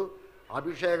బిషప్పులు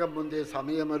అభిషేకం పొందే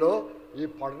సమయంలో ఈ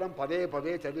పఠనం పదే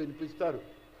చదివి వినిపిస్తారు.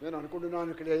 నేను అనుకుంటున్నాను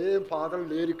ఇక్కడ ఏం ఫాదర్లు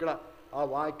లేరు, ఇక్కడ ఆ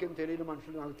వాక్యం తెలియని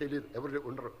మనుషులు నాకు తెలియదు, ఎవరు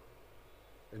ఉండరు.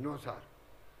 ఎన్నోసార్లు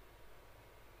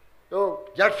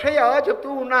యెషయా చెప్తూ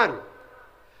ఉన్నారు.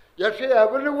 యెషయా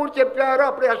ఎవరిని కూడా చెప్పారో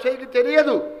అప్పుడు యెషయాకి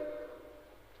తెలియదు.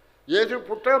 యేసు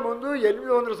పుట్టక ముందు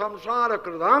 800 సంవత్సరాల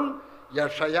క్రితం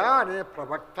యెషయా అనే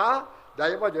ప్రవక్త,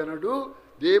 దైవజనుడు,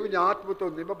 దేవుని ఆత్మతో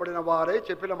నింపబడిన వారే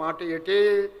చెప్పిన మాట ఏంటి?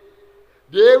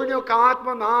 దేవుని యొక్క ఆత్మ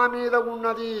నా మీద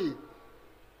ఉన్నది,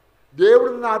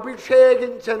 దేవుడు నన్ను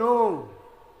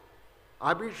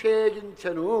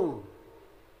అభిషేకించను,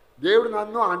 దేవుడు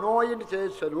నన్ను అనాయింట్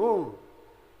చేసను,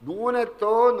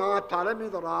 నూనెతో నా తల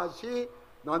మీద రాసి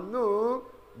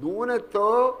నూనెతో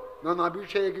నన్ను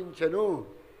అభిషేకించను.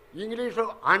 ఇంగ్లీష్లో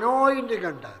అనాయింటింగ్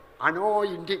అంటారు.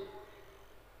 అనాయింటింగ్,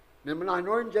 మిమ్మల్ని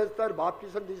అనాయింట్ చేస్తారు.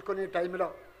 బాప్టిజం తీసుకునే టైంలో,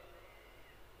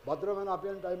 భద్రమైన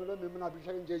అభిషేకం టైంలో మిమ్మల్ని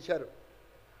అభిషేకం చేశారు.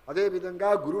 అదేవిధంగా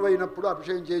గురువు అయినప్పుడు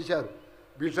అభిషేకం చేశారు.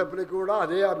 బిషప్లకి కూడా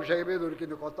అదే అభిషేకమే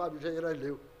దొరికింది, కొత్త అభిషేకాలు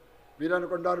లేవు. మీరు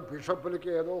అనుకుంటారు బిషప్లకి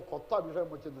ఏదో కొత్త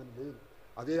అభిషేకం వచ్చిందని, లేదు,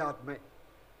 అదే ఆత్మే.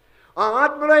 ఆ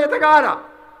ఆత్మలో ఎదగాల,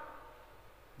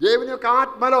 దేవుని యొక్క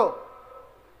ఆత్మలో,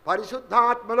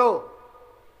 పరిశుద్ధాత్మలో.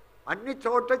 అన్ని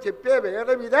చోట్ల చెప్పే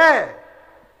వేదం ఇదే.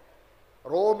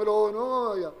 రోమ్లోను,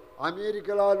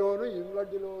 అమెరికాలోను,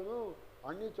 ఇంగ్లాండ్లోను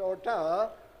అన్ని చోట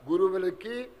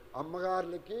గురువులకి,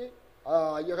 అమ్మగారులకి,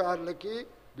 అయ్యగారులకి,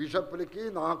 బిషప్లకి,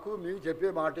 నాకు మీకు చెప్పే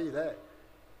మాట ఇదే.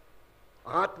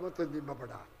 ఆత్మతో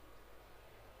నింపబడాలి,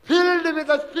 filled with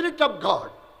the spirit of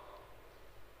God,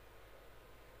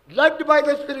 led by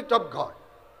the spirit of God.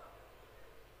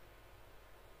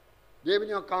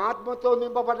 దేవుని యొక్క ఆత్మతో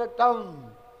నింపబడటం,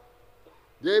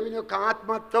 దేవుని యొక్క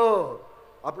ఆత్మతో.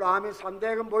 అప్పుడు ఆమె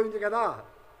సందేహం పోయింది కదా,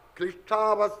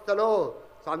 క్లిష్టావస్థలో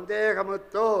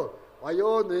సందేహముతో,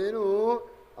 అయ్యో నేను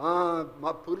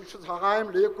మా పురుష సహాయం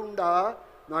లేకుండా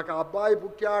నాకు అబ్బాయి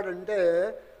పుట్టాడంటే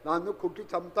నన్ను కుట్టి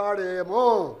చంపుతాడేమో,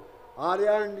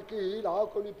 ఆలయానికి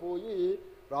లాక్కొని పోయి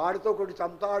రాడితో కొట్టి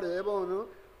చంపుతాడేమోను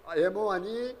ఏమో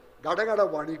అని గడగడ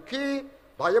వణికి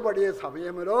భయపడే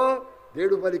సమయంలో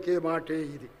దేవుడు పలికే మాటే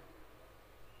ఇది.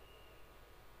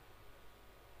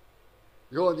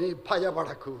 నీ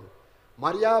భయపడకు,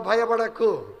 మరియా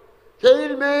భయపడకు,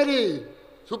 హెయిల్ మేరీ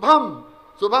శుభం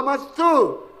శుభమస్తు,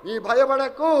 నీ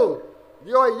భయపడకు.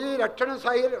 ఈ రక్షణ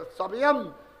సమయం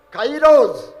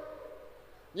కైరోజ్,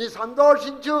 నీ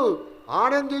సంతోషించు,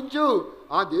 ఆనందించు.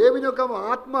 ఆ దేవుని యొక్క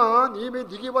ఆత్మ నీ మీద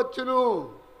దిగివచ్చును,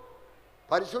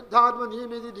 పరిశుద్ధాత్మ నీ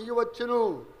మీద దిగివచ్చును.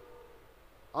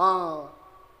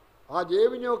 ఆ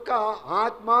దేవుని యొక్క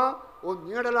ఆత్మ ఓ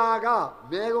నీడలాగా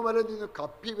మేఘముల నిన్ను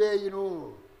కప్పివేయును.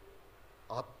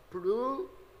 అప్పుడు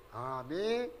ఆమె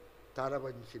తల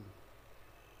వంచింది.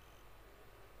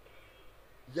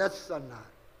 ఎస్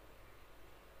అన్నారు.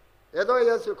 ఏదో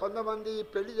ఎస్ కొంతమంది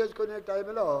పెళ్లి చేసుకునే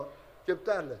టైంలో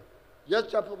చెప్తారులే, ఎస్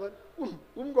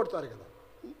చెప్పమని కొడతారు కదా.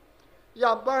 ఈ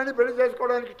అబ్బాయిని పెళ్లి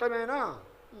చేసుకోవడానికి ఇష్టమేనా?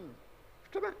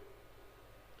 ఇష్టమే.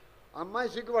 అమ్మాయి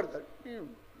సిగ్గుపడతాడు,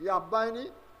 ఈ అబ్బాయిని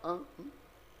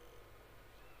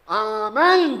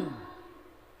ఆమెన్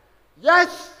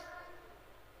ఎస్.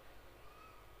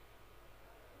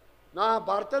 నా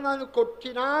భర్త నన్ను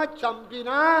కొట్టినా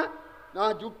చంపినా, నా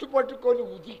జుట్టు పట్టుకొని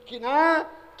ఉదిక్కినా,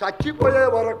 చచ్చిపోయే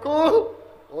వరకు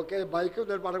ఓకే, బైక్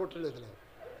నేను పడగొట్టలేదు,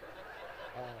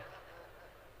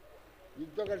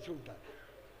 ఇద్దరు కలిసి ఉంటారు.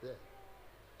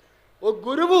 ఓ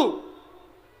గురువు,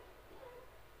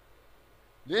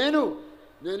 నేను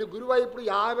గురువు ఇప్పుడు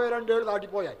 52 ఏళ్ళు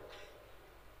దాటిపోయాయి.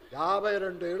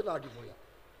 52 ఏళ్ళు దాటిపోయాయి.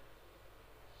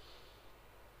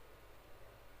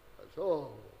 సో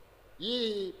ఈ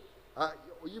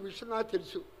విషయం నాకు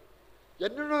తెలుసు.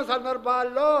 ఎన్నెన్నో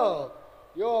సందర్భాల్లో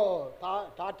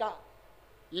టాటా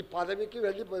ఈ పదవికి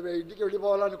ఇంటికి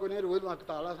వెళ్ళిపోవాలనుకునే రోజు నాకు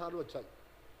చాలాసార్లు వచ్చాయి.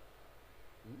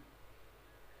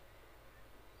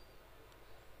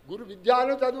 గురు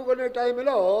విద్యాలు చదువుకునే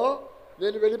టైంలో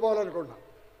నేను వెళ్ళిపోవాలనుకున్నా.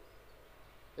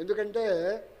 ఎందుకంటే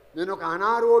నేను ఒక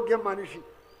అనారోగ్యం మనిషి,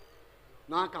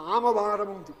 నాకు ఆమవాదం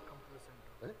ఉంది.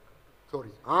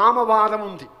 ఆమవాదం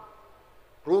ఉంది.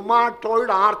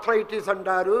 రుమాటోయిడ్ ఆర్థరైటిస్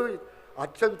అంటారు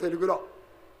అచ్చం తెలుగులో.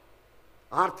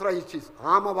 ఆర్థరైటిస్,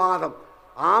 ఆమవాదం.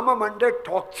 ఆమం అంటే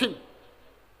టాక్సిన్.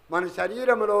 మన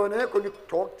శరీరంలోనే కొన్ని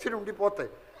టాక్సిన్ ఉండిపోతాయి,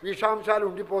 విషాంశాలు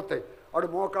ఉండిపోతాయి. వాడు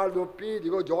మోకాలు నొప్పి,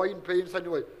 ఇదిగో జాయింట్ పెయిన్స్ అని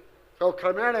పోయి. సో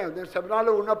క్రమేణా నేను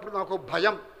సెమినార్లో ఉన్నప్పుడు నాకు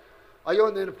భయం, అయ్యో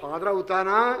నేను ఫాదర్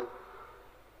అవుతానా.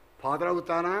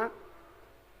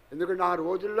 ఎందుకంటే ఆ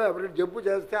రోజుల్లో ఎవరైనా జబ్బు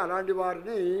చేస్తే అలాంటి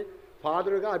వారిని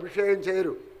ఫాదర్గా అభిషేకం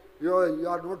చేయరు. You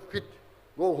are not fit,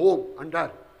 go home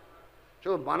అంటారు. సో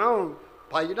మనం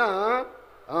పైన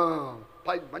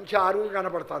మంచి ఆరోగ్యం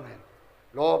కనపడతాను, నేను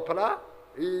లోపల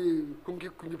ఈ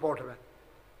కుంగిపోవటమే.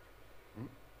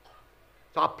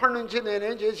 సో అప్పటి నుంచి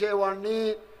నేనేం చేసేవాడిని,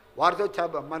 వారితో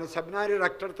మన సెమినారీ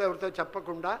రెక్టర్తో ఎవరితో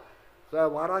చెప్పకుండా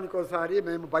వారానికి ఒకసారి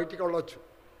మేము బయటికి వెళ్ళొచ్చు,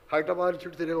 హైదరాబాద్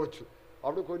చుట్టూ తిరగవచ్చు.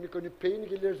 అప్పుడు కొన్ని పెయిన్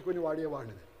కిల్లర్స్ కొని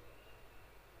వాడేవాడిని.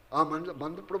 ఆ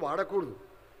మందు ఇప్పుడు వాడకూడదు.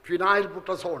 ఫినాయిల్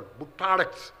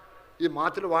బుట్టాడక్స్ ఈ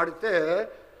మాత్రలు వాడితే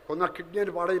కొంత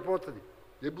కిడ్నీలు పాడైపోతుంది,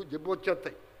 జబ్బు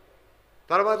వచ్చేస్తాయి.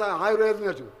 తర్వాత ఆయుర్వేదం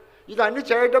నేర్చుకో. ఇదన్నీ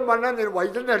చేయటం వల్ల నేను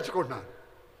వైద్యం నేర్చుకున్నాను.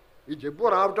 ఈ జబ్బు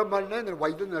రావటం వల్లనే నేను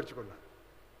వైద్యం నేర్చుకున్నాను.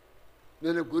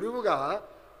 నేను గురువుగా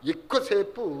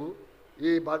ఎక్కువసేపు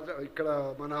ఇక్కడ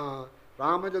మన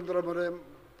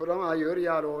రామచంద్రపురం ఆ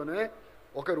ఏరియాలోనే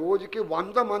ఒక రోజుకి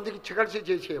 100 మందికి చికిత్స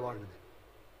చేసేవాడిని.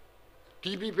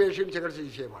 టీబీ పేషెంట్ చికిత్స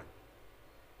చేసేవాడిని.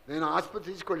 నేను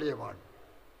ఆసుపత్రి తీసుకెళ్ళేవాడిని.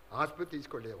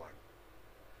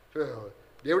 సో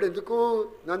దేవుడు ఎందుకు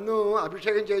నన్ను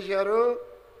అభిషేకం చేశారు?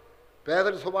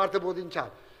 పేదల సువార్త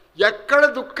బోధించాలి. ఎక్కడ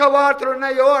దుఃఖవార్తలు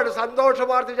ఉన్నాయో అటు సంతోష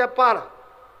వార్త చెప్పాలి.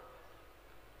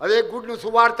 అదే గుడ్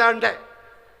సువార్త అంటే.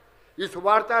 ఈ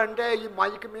సువార్త అంటే ఈ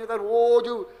మైక్ మీద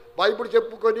రోజు బైబిల్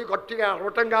చెప్పుకొని గట్టిగా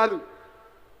అరవటం కాదు.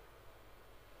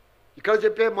 ఇక్కడ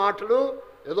చెప్పే మాటలు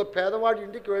ఏదో పేదవాడి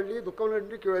ఇంటికి వెళ్ళి, దుఃఖంలో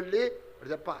ఇంటికి వెళ్ళి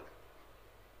చెప్పాలి.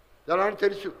 ఎలా అని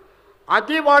తెలుసు.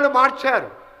 అది వాళ్ళు మార్చారు.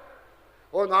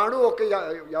 నాడు ఒక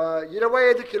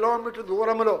 25 కిలోమీటర్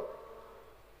దూరంలో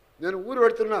నేను ఊరు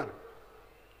పెడుతున్నాను,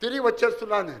 తిరిగి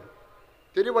వచ్చేస్తున్నాను. నేను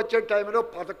తిరిగి వచ్చే టైంలో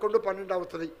 11, 12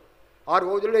 అవుతుంది. ఆ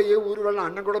రోజుల్లో ఏ ఊరు వల్ల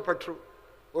అన్నం కూడా పెట్టరు.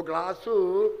 ఒక గ్లాసు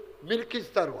మిల్క్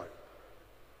ఇస్తారు వాళ్ళు.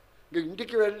 ఇంక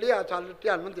ఇంటికి వెళ్ళి ఆ చల్లటి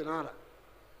అన్నం తినాలి.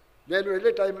 నేను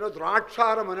వెళ్ళే టైంలో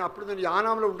ద్రాక్షారం అని, అప్పుడు నేను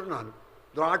యానాంలో ఉంటున్నాను,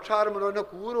 ద్రాక్షారంలోనే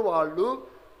ఊరు వాళ్ళు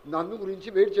నన్ను గురించి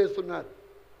వెయిట్ చేస్తున్నారు.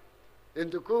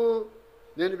 ఎందుకు?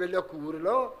 నేను వెళ్ళే ఒక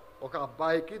ఊరిలో ఒక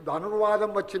అబ్బాయికి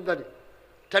ధనుర్వాదం వచ్చిందని,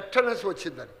 టెటనస్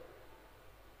వచ్చిందని.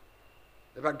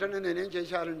 వెంటనే నేనేం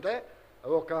చేశానంటే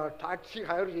ఒక టాక్సీ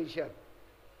హైర్ చేశాను.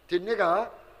 తిన్నగా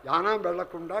యానం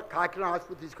వెళ్లకుండా కాకినాడ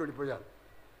ఆసుపత్రి తీసుకెళ్ళిపోయాను.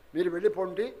 మీరు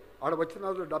వెళ్ళిపోండి, ఆడ వచ్చిన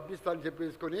వాళ్ళు డబ్బు ఇస్తానని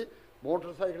చెప్పేసుకొని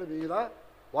మోటార్ సైకిల్ మీద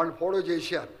వాళ్ళు ఫాలో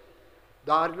చేశారు.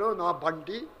 దారిలో నా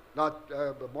బండి, నా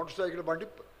మోటార్ సైకిల్ బండి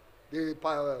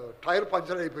టైర్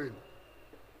పంచర్ అయిపోయింది.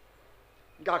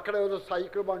 ఇంకా అక్కడ ఏదో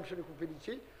సైకిల్ మనుషుని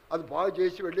పిలిచి అది బాగు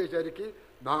చేసి వెళ్ళేసరికి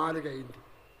 4 అయింది.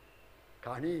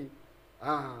 కానీ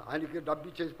ఆయనకి డబ్బు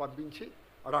ఇచ్చేసి పంపించి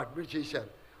అక్కడ అడ్మిట్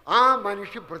చేశారు. ఆ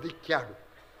మనిషి బ్రతికాడు.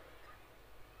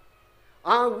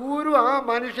 ఆ ఊరు ఆ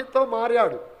మనిషితో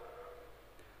మారాడు.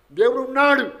 దేవుడు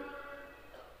ఉన్నాడు.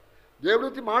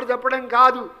 దేవుడికి మాట చెప్పడం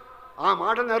కాదు, ఆ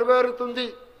మాట నెరవేరుతుంది.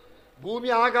 భూమి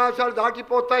ఆకాశాలు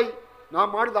దాటిపోతాయి, నా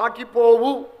మాట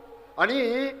దాటిపోవు అని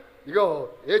ఇగో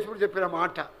యేసుడు చెప్పిన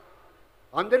మాట.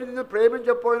 అందరి నిన్ను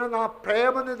ప్రేమించకపోయినా నా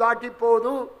ప్రేమని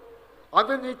దాటిపోదు.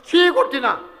 అందరిని చీకొట్టిన,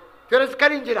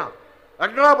 తిరస్కరించిన,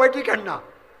 అడ్రా బయటికి అన్నా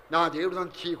నా దేవుడు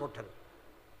నన్ను చీకొట్టడు.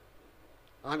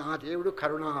 నా దేవుడు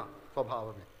కరుణా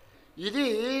స్వభావమే. ఇది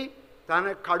తన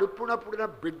కడుపున పుడిన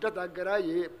బిడ్డ దగ్గర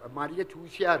మరియ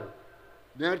చూశారు,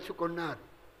 నేర్చుకున్నారు.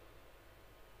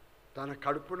 తన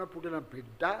కడుపున పుట్టిన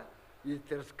బిడ్డ ఈ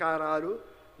తిరస్కారాలు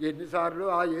ఎన్నిసార్లు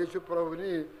ఆ యేసు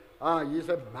ప్రభుని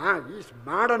ఈస్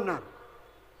మ్యాడ్ అన్నారు.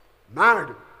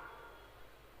 మ్యాడ్,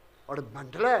 వాడు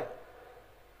మెంటలే,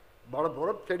 వాడు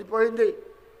బుర్ర చెడిపోయింది.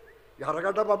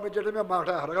 ఎర్రగడ్డ పంపించడమే మాట.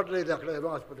 ఎర్రగడ్డ లేదు అక్కడ, ఏదో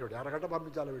ఆసుపత్రి ఉండే ఎర్రగడ్డ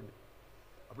పంపించాలి వెళ్ళి,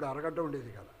 అప్పుడు ఎర్రగడ్డ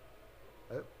ఉండేది కదా.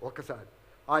 ఒక్కసారి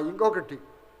ఇంకొకటి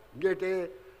ఇంకేంటి,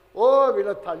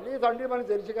 వీళ్ళ తల్లి తండ్రి మనకు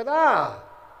తెలుసు కదా,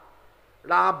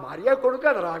 ఆ మరియ కొడుకు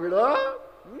కదా రావిడో,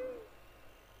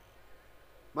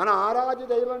 మన ఆరాధ్య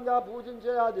దైవంగా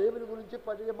పూజించే ఆ దేవుని గురించి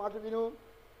పదే మాట విను.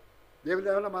 దేవుని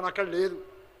దైవంలో మన అక్కడ లేదు,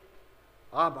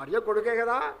 ఆ మరియ కొడుకే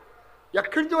కదా.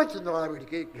 ఎక్కడి నుంచి వచ్చింది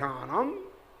రావిడికి జ్ఞానం?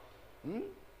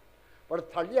 వాడు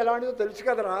తల్లి ఎలాంటిదో తెలుసు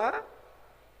కదరా.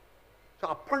 సో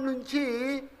అప్పటి నుంచి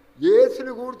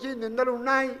యేసుని గూర్చి నిందలు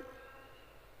ఉన్నాయి.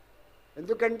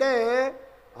 ఎందుకంటే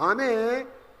ఆమె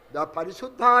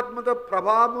పరిశుద్ధాత్మతో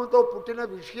ప్రభావంతో పుట్టిన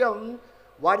విషయం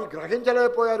వారి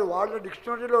గ్రహించలేకపోయారు. వాళ్ళ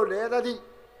డిక్షనరీలో లేదది.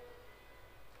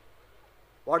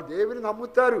 వాడు దేవుని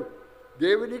నమ్ముతారు,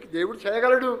 దేవుడు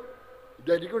చేయగలడు.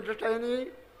 దేనికి ఉంటాయని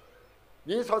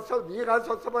నీ కాదు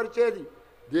స్వస్థపరిచేది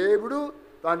దేవుడు.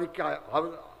 దానికి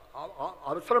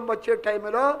అవసరం వచ్చే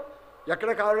టైంలో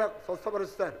ఎక్కడ కావాలో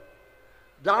స్వస్థపరుస్తారు.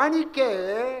 దానికే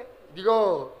ఇదిగో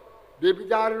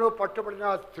వ్యభిచారంలో పట్టుబడిన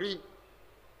స్త్రీ,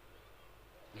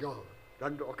 ఇగో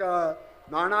ఒక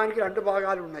నాణానికి 2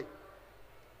 భాగాలు ఉన్నాయి.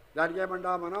 దానికి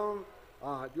ఏమంటా మనం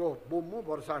ఇగో బొమ్ము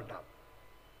బొరస అంటాం.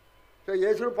 సో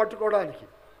యేసును పట్టుకోవడానికి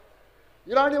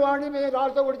ఇలాంటి వాడిని మేము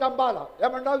రాళ్ళతో కొడి చంపాలా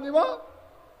ఏమంటావు నీవో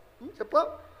చెప్పు.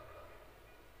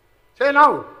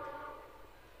 సేనావు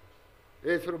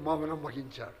యేసుడు మౌనం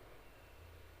వహించాడు.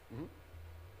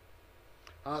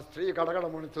 ఆ స్త్రీ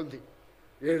గడగడమణుతుంది,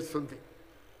 ఏడుస్తుంది,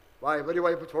 ఎవరి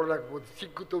వైపు చూడలేకపోతే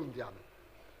సిగ్గుతూ ఉంది ఆమె.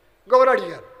 ఇంకొకరు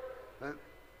అడిగారు,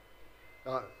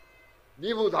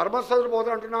 నీవు ధర్మస్థలు పోతా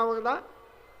అంటున్నావు కదా,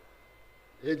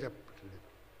 ఏం చెప్పట్లేదు.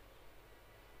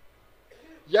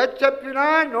 ఏది చెప్పినా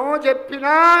నో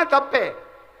చెప్పినా తప్పే.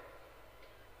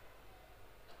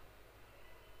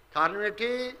 కారణం ఏంటి?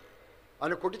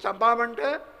 అని కొట్టి చంపామంటే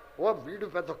వీడు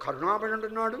పెద్ద కరుణామణి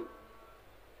అంటున్నాడు,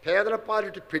 పేదల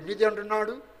పాలిటి పెన్నిది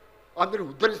అంటున్నాడు, అందరిని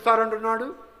ఉద్ధరిస్తారంటున్నాడు.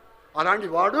 అలాంటి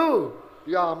వాడు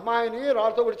ఇక అమ్మాయిని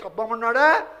రాళ్ళతో కూడా చంపమన్నాడా,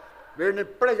 వీడిని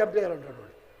ఇప్పుడే చంపేయాలంటాడు.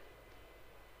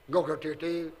 ఇంకొకటి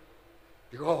ఏంటి,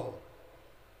 ఇగో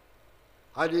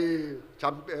అది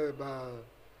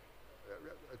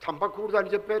చంపకూడదు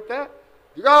అని చెప్పేస్తే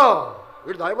ఇగో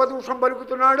వీడు దైవదూషం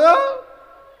పలుకుతున్నాడు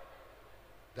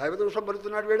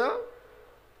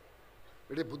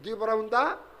వీడి బుద్ధిపరం ఉందా?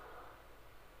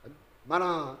 మన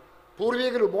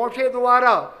పూర్వీకులు మోషే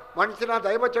ద్వారా మనిషిన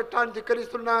దైవ చట్టాన్ని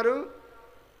ధిక్కరిస్తున్నారు.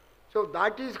 So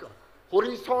that is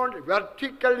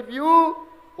vertical view,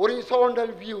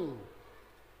 హొరిజాంటల్ view.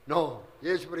 No,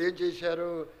 యేసు ఏం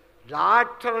చేశారు?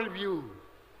 లాటరల్ వ్యూ,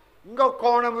 ఇంకో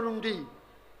కోణం నుండి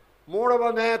 3వ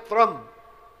నేత్రం,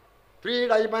 3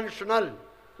 డైమెన్షనల్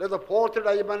లేదా 4th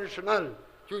డైమెన్షనల్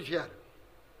చూశారు.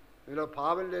 మీలో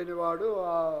పావలు లేనివాడు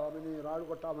ఆమెని రాడు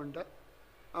కొట్టామంటే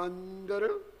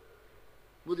అందరూ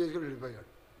బుద్ధేసుకుని వెళ్ళిపోయాడు.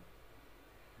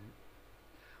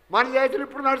 మన దేశం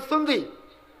ఇప్పుడు నడుస్తుంది.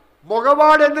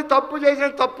 మగవాడు ఎందుకు తప్పు చేసిన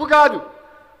తప్పు కాదు,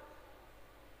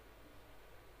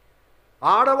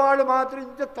 ఆడవాళ్ళు మాత్రం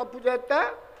ఇంత తప్పు చేస్తే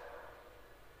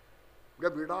ఇంకా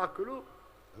విడాకులు,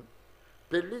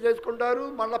 పెళ్ళి చేసుకుంటారు,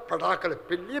 మళ్ళీ పడాకలు,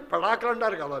 పడాకలు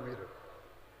అంటారు కదా మీరు.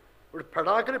 ఇప్పుడు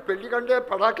పడాకలు పెళ్ళి కంటే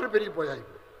పడాకలు పెరిగిపోయాయి.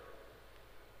 ఇప్పుడు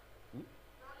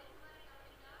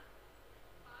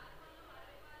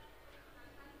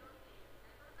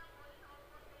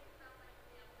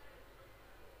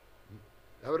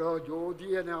ఎవరో జ్యోతి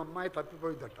అనే అమ్మాయి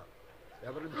తప్పిపోయిందట.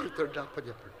 ఎవరిని పెడుతుంటే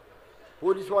అప్పచెప్పండి,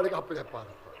 పోలీసు వాళ్ళకి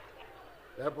అప్పచెప్పాలి,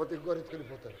 లేకపోతే ఇంకో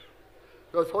ఎత్తుకెళ్ళిపోతారు.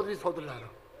 సోదరి సోదరులారా,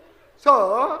 సో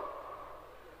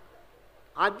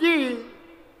అది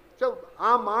సో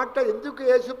ఆ మాట ఎందుకు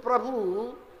యేసు ప్రభు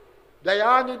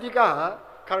దయానిధిగా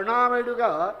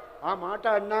కరుణామయుడుగా ఆ మాట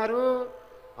అన్నారు?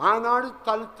 ఆనాడు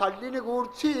తన తల్లిని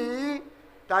గూర్చి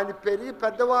తాను పెరిగి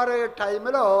పెద్దవారయ్యే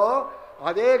టైంలో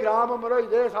అదే గ్రామంలో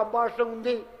ఇదే సంభాషణ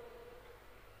ఉంది,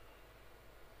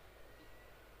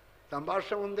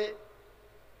 సంభాషణ ఉంది.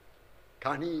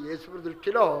 కానీ యేసు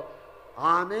దృష్టిలో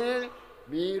ఆమె,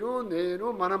 మీరు, నేను,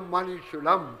 మనం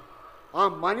మనుషులం. ఆ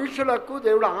మనుషులకు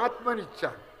దేవుడు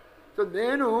ఆత్మనిచ్చాడు. సో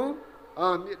నేను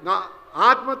నా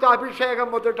ఆత్మతో అభిషేకం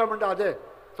మొదటం అంటే అదే.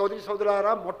 సోదరి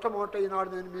సోదరులారా, మొట్టమొదట ఈనాడు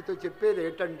నేను మీతో చెప్పేది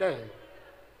ఏంటంటే,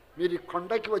 మీరు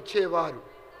కొండకి వచ్చేవారు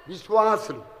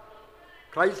విశ్వాసులు,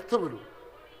 క్రైస్తవులు,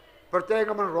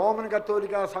 ప్రత్యేకమైన రోమన్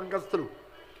కథోలిక సంఘస్థులు,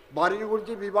 వారిని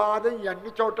గురించి వివాదం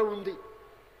అన్ని చోట ఉంది,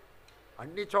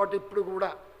 అన్ని చోట ఇప్పుడు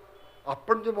కూడా.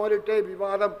 అప్పటి నుంచి మొదలెట్టే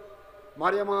వివాదం.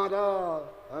 మరియమాత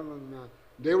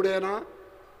దేవుడేనా?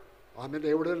 ఆమె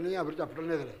దేవుడని అభివృద్ధి చెప్పడం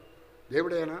లేదులే.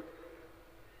 దేవుడేనా?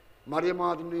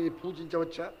 మరియమాతని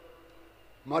పూజించవచ్చా?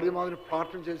 మరియమాతని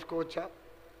ప్రార్థన చేసుకోవచ్చా?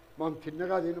 మనం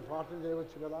తిన్నగా దీన్ని ప్రార్థన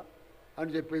చేయవచ్చు కదా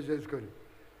అని చెప్పేసి చేసుకొని.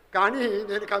 కానీ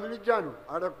నేను గమనించాను,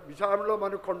 ఆడ విశాఖలో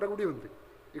మన కొండగుడి ఉంది,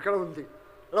 ఇక్కడ ఉంది.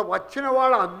 ఇలా వచ్చిన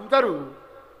వాళ్ళందరూ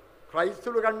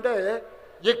క్రైస్తవుల కంటే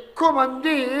ఎక్కువ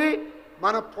మంది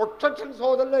మన పొట్టచిన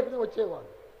సోదరులకి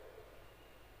వచ్చేవాళ్ళు.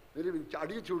 మీరు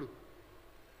అడిగి చూడు.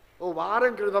 ఓ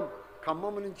వారం క్రితం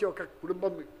ఖమ్మం నుంచి ఒక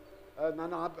కుటుంబం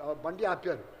నన్ను బండి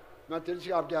ఆపారు, నాకు తెలిసి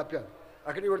కాబట్టి ఆపారు.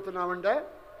 అక్కడికి పెడుతున్నామంటే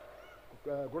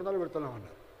గుణదలు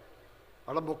పెడుతున్నామన్నారు.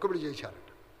 అలా మొక్కుబడి చేశారట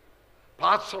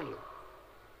పాస్టర్లు.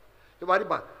 వారి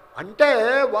అంటే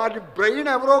వారి బ్రెయిన్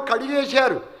ఎవరో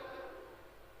కడిగేశారు.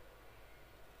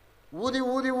 ఊది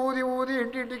ఊది ఊది ఊది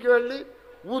ఇంటింటికి వెళ్ళి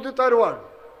ఊదుతారు వాళ్ళు.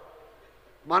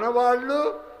 మన వాళ్ళు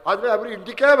అదే ఎవరు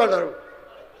ఇంటికే వెళ్ళరు.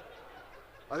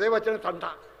 అదే వచ్చిన తంట.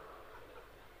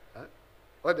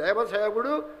 ఓ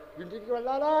దేవసేవకుడు ఇంటికి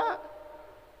వెళ్ళాలా?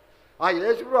 ఆ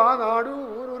యేసుడు ఆనాడు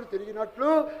ఊరూరు తిరిగినట్లు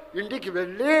ఇంటికి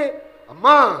వెళ్ళి,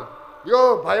 అమ్మా యో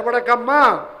భయపడకమ్మా,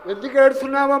 ఎందుకు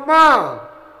ఏడుస్తున్నావమ్మా,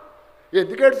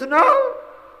 ఎందుకు ఏడుస్తున్నావు,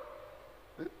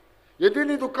 ఎందుకు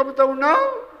నీ దుఃఖంతో ఉన్నావు,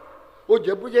 ఓ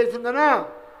జబ్బు చేసిందనా?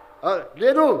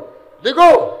 లేదు, దిగు,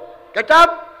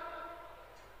 గెటప్.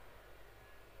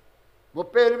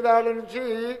 38 ఏళ్ళ నుంచి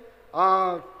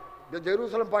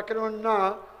జెరూసలం పక్కన ఉన్న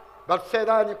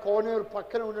బత్సేదా అని కోనేరు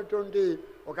పక్కన ఉన్నటువంటి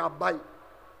ఒక అబ్బాయి,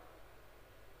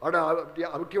 వాడు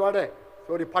అవిటివాడే,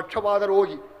 సోరి పక్షపాత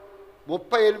రోగి,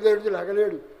 38 ఏళ్ళు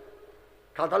లగలేడు,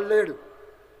 కదలలేడు.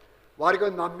 వారికి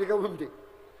నమ్మిక ఉంది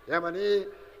ఏమని,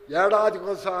 ఏడాదికి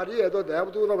ఒకసారి ఏదో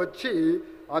దేవదూత వచ్చి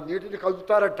ఆ నీటిని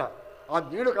కదులుతారట. ఆ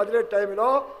నీళ్ళు కదిలే టైంలో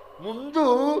ముందు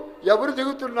ఎవరు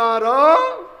దిగుతున్నారో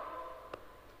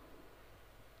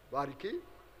వారికి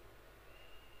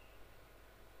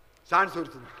ఛాన్స్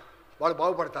వస్తుందట, వాళ్ళు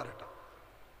బాగుపడతారట.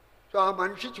 సో ఆ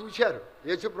మనిషి చూశారు,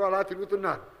 యేసుప్రభు అలా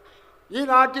తిరుగుతున్నారు.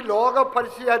 ఈనాటి లోక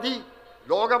పరిస్థితి అది.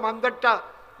 లోకమందట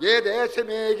ఏ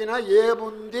దేశమేగినా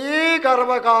ఏముంది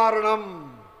గర్వకారణం.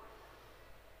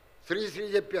 శ్రీ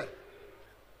చెప్పారు,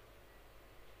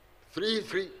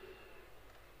 శ్రీ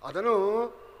అతను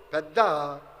పెద్ద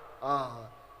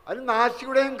అని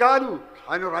నాస్తికుడేం కాదు.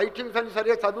 ఆయన రైటింగ్స్ అని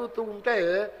సరిగా చదువుతూ ఉంటే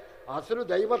అసలు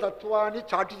దైవతత్వాన్ని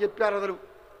చాటి చెప్పారు. అతను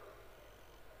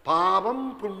పాపం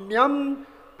పుణ్యం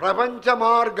ప్రపంచ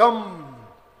మార్గం.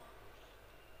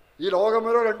 ఈ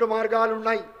లోకంలో 2 మార్గాలు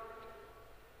ఉన్నాయి.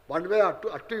 వన్ వే,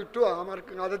 అటు ఇటు, ఆ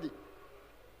మార్గం కాదది,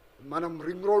 మనం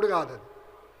రింగ్ రోడ్ కాదది.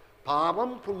 పాపం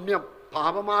పుణ్యం,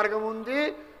 పాప మార్గం ఉంది,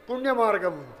 పుణ్య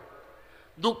మార్గం ఉంది.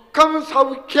 దుఃఖం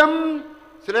సౌఖ్యం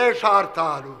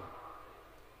శ్రేషార్థాలు.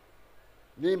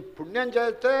 నీ పుణ్యం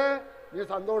చేస్తే నీకు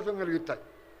సంతోషం కలుగుతాయి,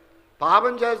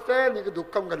 పాపం చేస్తే నీకు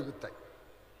దుఃఖం కలుగుతాయి,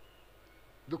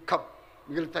 దుఃఖం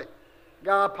మిగులుతాయి.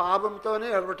 ఇంకా పాపంతోనే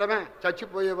ఎడవటమే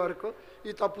చచ్చిపోయే వరకు.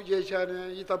 ఈ తప్పు చేశానే,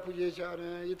 ఈ తప్పు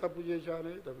చేశానే, ఈ తప్పు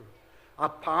చేశానే, ఈ తప్పు. ఆ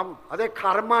పాపం అదే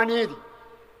కర్మ అనేది.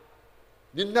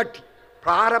 నిన్నటి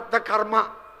ప్రారబ్ధ కర్మ,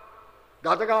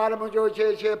 గతకాలములో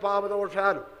చేసే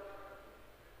పాపదోషాలు,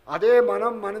 అదే మన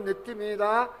నెత్తి మీద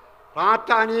రాత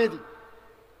అనేది.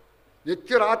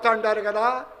 నెత్తి రాత అంటారు కదా,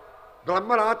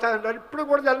 బ్రహ్మ రాత అంటారు. ఇప్పుడు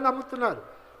కూడా జనం నమ్ముతున్నారు.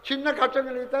 చిన్న కట్టం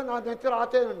కలిగితే నా నెత్తి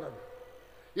రాతేనన్నాడు.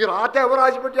 ఈ రాత ఎవరు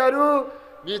రాసిపెట్టారు?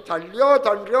 నీ తల్లియో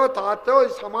తండ్రియో తాతో ఈ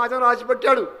సమాజం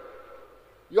రాసిపెట్టాడు.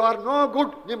 యు ఆర్ నో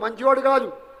గుడ్, నీ మంచివాడు కాదు,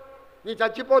 నీ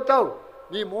చచ్చిపోతావు,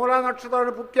 నీ మూలా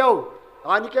నక్షత్రాన్ని పుట్టావు,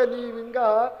 దానికే నీ ఇంకా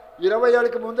 20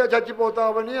 ఏళ్ళకి ముందే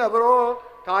చచ్చిపోతావని ఎవరో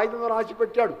కాగితం రాసి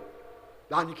పెట్టాడు.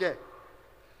 దానికే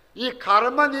ఈ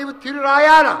కర్మ నీవు తిరిగి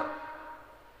రాయాలా.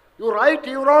 You right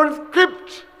your own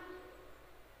script.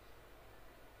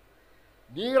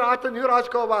 నీ రాత నీవు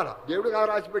రాసుకోవాలా, దేవుడు కాదు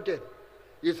రాసి పెట్టేది.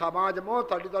 ఈ సమాజము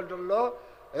తల్లిదండ్రుల్లో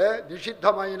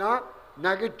నిషిద్ధమైన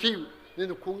నెగటివ్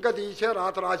నేను కుంక తీసే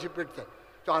రాత రాసి పెడతారు.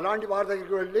 సో అలాంటి వారి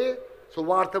దగ్గరికి వెళ్ళి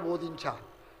సువార్త బోధించాలి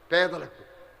పేదలకు.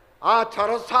 ఆ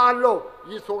చరసాల్లో,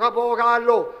 ఈ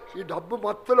సుఖభోగాల్లో, ఈ డబ్బు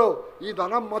మత్తులో, ఈ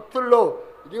ధనం మత్తుల్లో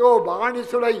ఇదిగో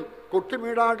బానిసులై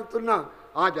కొట్టుమీడాడుతున్న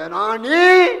ఆ జనాన్ని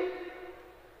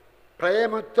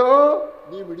ప్రేమతో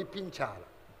నీ విడిపించాలి.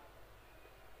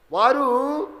 వారు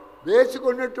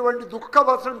వేసుకున్నటువంటి దుఃఖ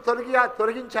వస్త్రం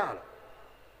తొలగించాలి,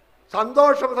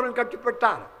 సంతోష వస్త్రం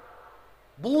కట్టిపెట్టాలి,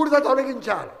 బూడిద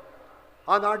తొలగించాలి.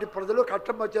 ఆనాటి ప్రజలు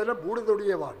కష్టం వచ్చేలా బూడిద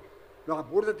తొడిగేవాళ్ళు. ఆ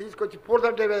బూడిద తీసుకొచ్చి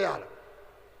పూలదండ వేయాలి,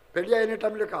 పెళ్ళి అయిన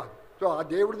టైంలో కాదు. సో ఆ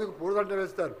దేవుడు నీకు పూలదండ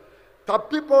వేస్తారు.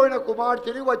 తప్పిపోయిన కుమారుడు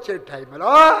తిరిగి వచ్చే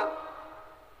టైంలో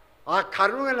ఆ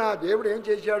కర్మ నా దేవుడు ఏం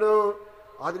చేశాడు,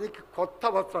 అది నీకు కొత్త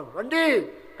వస్త్రం. రండి,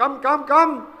 కమ్ కమ్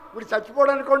కమ్, ఇప్పుడు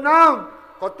చచ్చిపోవడానికి కొన్నాం,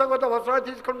 కొత్త కొత్త వస్త్రాలు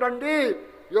తీసుకుని రండి,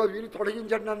 వీని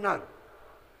తొలగించండి అన్నారు.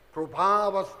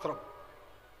 కృపావస్త్రం,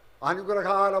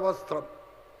 అనుగ్రహాల వస్త్రం,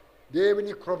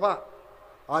 దేవుని కృప.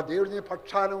 ఆ దేవుడు నీ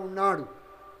పక్షాన ఉన్నాడు.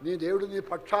 నీ దేవుడు నీ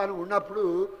పక్షాన ఉన్నప్పుడు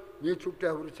నీ చుట్టూ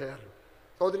ఎవరు చేయరు.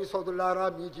 సోదరి సోదరులారా,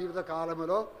 మీ జీవిత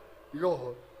కాలంలో ఇగో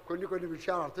కొన్ని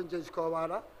విషయాలు అర్థం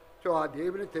చేసుకోవాలా. సో ఆ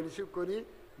దేవుని తెలుసుకొని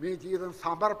మీ జీవితం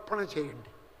సమర్పణ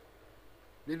చేయండి.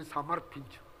 నేను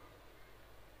సమర్పించు,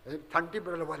 తంటి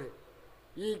బిడ్డల వలె.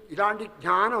 ఇలాంటి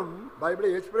జ్ఞానం బైబిల్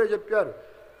యేసుప్రభువే చెప్పారు.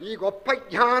 ఈ గొప్ప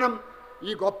జ్ఞానం,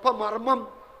 ఈ గొప్ప మర్మం,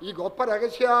 ఈ గొప్ప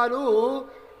రహస్యాలు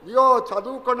ఇగో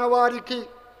చదువుకున్న వారికి,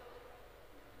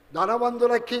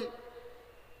 ధనవంతులకి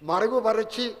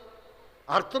మరుగుపరచి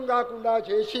అర్థం కాకుండా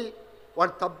చేసి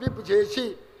వాడు తప్పింపు చేసి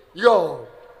ఇగో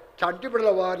చంటి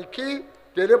బిడ్డల వారికి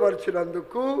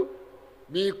తెలియపరిచినందుకు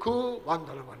మీకు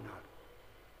వందనం అన్నాడు.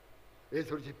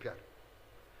 యేసుడు చెప్పారు,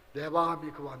 దేవా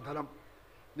మీకు వందనం.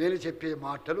 నేను చెప్పే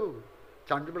మాటలు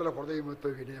చంటి బిడ్డల హృదయంతో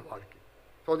వినేవాడికి.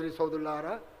 సోదరి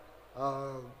సోదరులారా,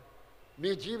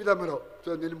 మీ జీవితంలో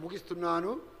నేను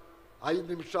ముగిస్తున్నాను. 5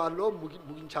 నిమిషాల్లో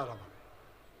ముగించాలమ్మా,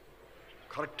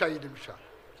 కరెక్ట్ 5 నిమిషాలు.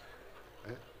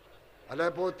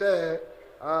 లేకపోతే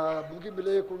ముగింపు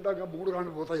లేకుండా ఇంకా 3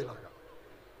 గంటలు పోతాయి. ఇలాగా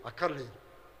అక్కర్లేదు.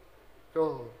 సో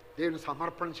దేవుని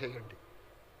సమర్పణ చేయండి.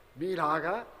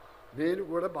 మీలాగా నేను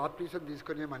కూడా బాప్టిజం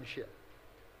తీసుకునే మనిషి.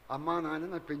 అమ్మా నాన్న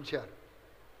నాకు పెంచారు.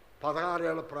 16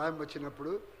 ఏళ్ళ ప్రాయం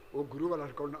వచ్చినప్పుడు ఓ గురువు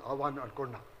అవ్వాన్ని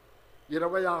అనుకున్నా.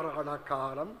 26 ఏళ్ళ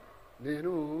కాలం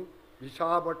నేను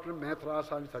విశాఖపట్నం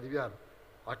మేత్రాసాన్ని చదివాను,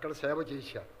 అక్కడ సేవ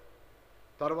చేశాను.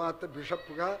 తర్వాత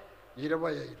బిషప్గా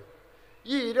 25.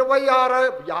 ఈ 26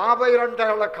 52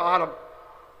 ఏళ్ళ కాలం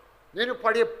నేను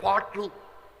పడే పాట్లు,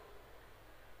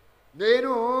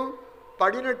 నేను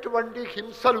పడినటువంటి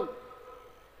హింసలు,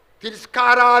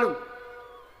 తిరస్కారాలు,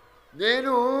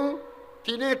 నేను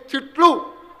తినే తిట్లు,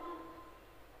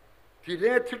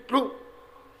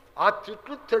 ఆ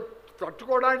తిట్లు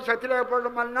తట్టుకోవడానికి శక్తి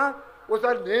లేకపోవడం వలన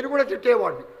ఒకసారి నేను కూడా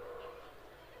తిట్టేవాడిని.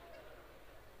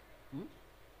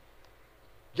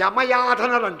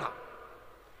 యమయాతనలంట.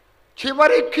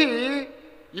 చివరికి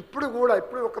ఇప్పుడు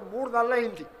ఒక 3 నెలలు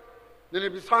అయింది నేను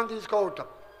విశ్రాంతి తీసుకోవటం.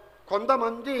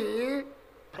 కొంతమంది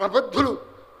ప్రబుద్ధులు,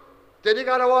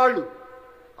 తెలియగలవాళ్ళు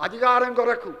అధికారం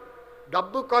కొరకు,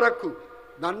 డబ్బు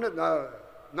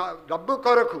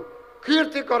కొరకు,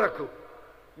 కీర్తి కొరకు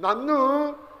నన్ను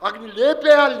అగ్ని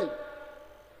లేపేయాలని,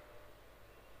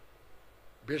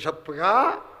 బిషప్గా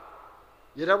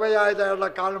 25 ఏళ్ల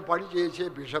కాలం పనిచేసే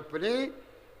బిషప్ని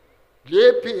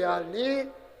లేపేయాలని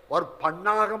వారు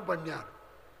పన్నాగం పన్నారు.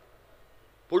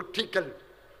 పొలిటికల్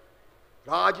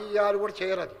రాజకీయాలు కూడా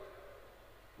చేయరది,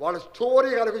 వాళ్ళ స్టోరీ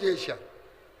కలుగు చేశారు,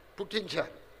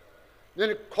 పుట్టించారు.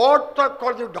 నేను కోట్ల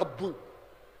డబ్బు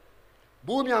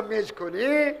భూమి అమ్మేసుకొని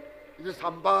ఇది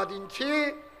సంపాదించి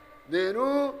నేను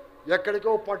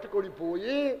ఎక్కడికో పట్టుకొని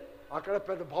పోయి అక్కడ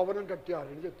పెద్ద భవనం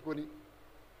కట్టారని చెప్పుకొని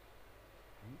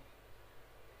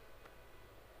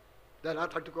ఎలా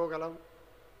తట్టుకోగలం?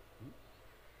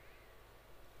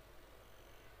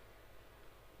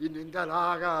 ఈ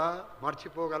నిందలాగా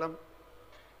మర్చిపోగలం?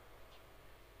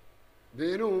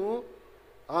 నేను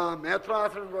ఆ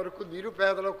మేత్రాసనం వరకు,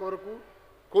 నిరుపేదల కొరకు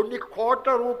కొన్ని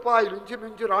కోట్ల రూపాయలు,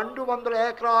 ఇంచుమించు 200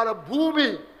 ఎకరాల భూమి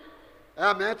ఆ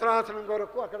మేత్రాసనం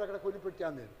కొరకు అక్కడక్కడ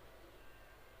కొనిపెట్టాను.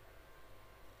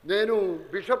 నేను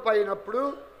బిషప్ అయినప్పుడు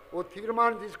ఓ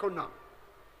తీర్మానం తీసుకున్నా,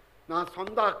 నా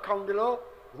సొంత అకౌంట్లో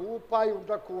రూపాయి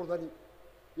ఉండకూడదని.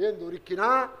 ఏం దొరికినా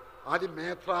అది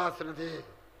మేత్రాసనదే.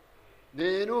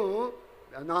 నేను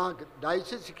నా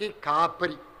డైసిస్కి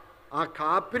కాపరి, ఆ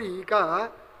కాపరి ఇక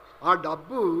ఆ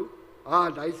డబ్బు ఆ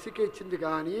డైసీకి ఇచ్చింది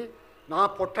కానీ నా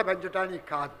పొట్ట పెంచడానికి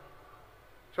కాదు.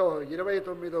 సో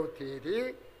 29వ తేదీ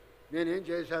నేనేం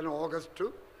చేశాను, ఆగస్టు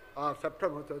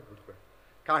సెప్టెంబర్తో గుర్తుపెట్టాను.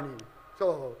 కానీ సో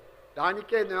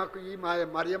దానికే నాకు ఈ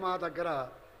మరియమ్మ దగ్గర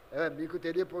మీకు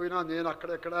తెలియపోయినా నేను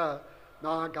అక్కడెక్కడ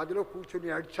నా గదిలో కూర్చుని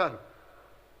ఏడ్చాను.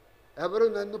 ఎవరు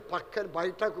నన్ను పక్కన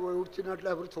బయటకు ఊడ్చినట్లు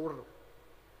ఎవరు చూడరు.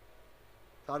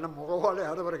 తన మగవాళ్ళు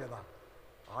ఏడవరు కదా,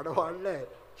 ఆడవాళ్ళే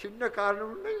చిన్న కారణం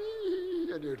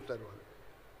అని ఏడుతారు వాళ్ళు.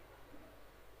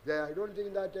 ఐ డోంట్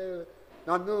థింక్ దట్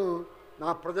నన్ను నా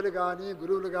ప్రజలు కానీ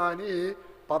గురువులు కానీ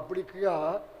పబ్లిక్గా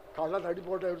కళ్ళ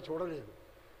తడిపోవడం ఎవరు చూడలేదు.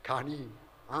 కానీ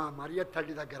ఆ మరియ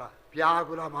తల్లి దగ్గర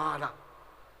వ్యాగుల మాల,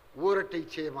 ఊరట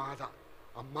ఇచ్చే మాత,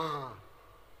 అమ్మా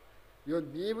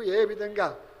నీవు ఏ విధంగా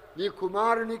నీ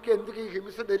కుమారునికి ఎందుకు ఈ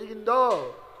హింస జరిగిందో,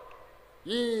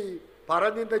 ఈ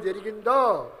పరనింద జరిగిందో,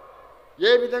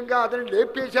 ఏ విధంగా అతన్ని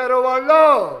లేపేశారో వాళ్ళు,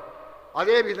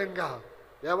 అదేవిధంగా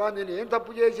దేవా నేను ఏం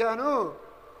తప్పు చేశాను,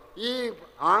 ఈ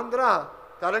ఆంధ్ర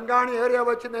తెలంగాణ ఏరియా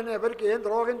వచ్చి నేను ఎవరికి ఏం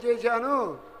ద్రోహం చేశాను,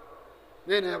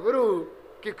 నేను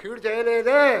ఎవరికి కీడు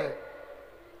చేయలేదే,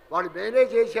 వాళ్ళు మేలే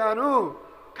చేశాను.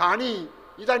 కానీ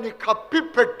ఇదాన్ని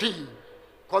కప్పిపెట్టి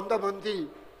కొంతమంది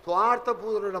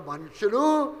స్వార్థపూర్ణ మనుషులు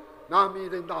నా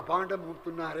మీద ఇంత అపాండం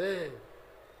మూపుతున్నారే.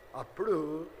 అప్పుడు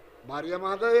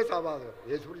మరియమాదే సవాలు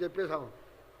యేసుడు చెప్పేశాము,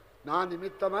 నా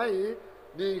నిమిత్తమై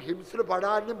నీ హింసలు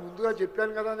పడాలని ముందుగా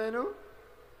చెప్పాను కదా నేను.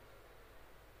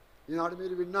 ఈనాడు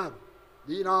మీరు విన్నారు,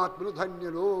 దీనాత్మలు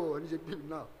ధన్యులు అని చెప్పి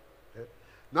విన్నారు.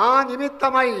 నా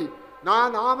నిమిత్తమై, నా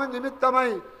నామ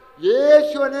నిమిత్తమై,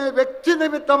 యేసు అనే వ్యక్తి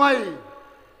నిమిత్తమై,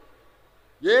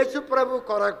 యేసు ప్రభు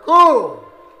కొరకు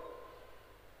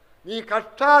నీ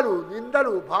కష్టాలు,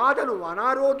 నిందలు, బాధలు,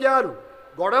 అనారోగ్యాలు,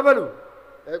 గొడవలు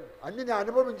అన్ని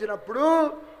అనుభవించినప్పుడు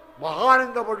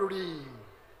మహానందపడుడి.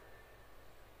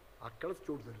 అక్కడ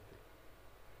చోటు దొరుకుతుంది.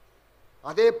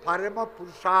 అదే పరమ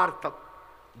పురుషార్థం,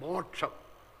 మోక్షం.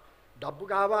 డబ్బు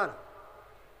కావాలి,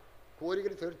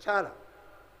 కోరికలు తీర్చాలి,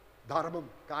 ధర్మం.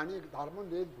 కానీ ధర్మం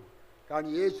లేదు, కానీ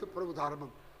యేసు ప్రభు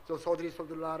ధర్మం. సో సోదరి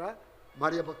సోదరులారా,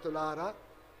 మరియ భక్తులారా,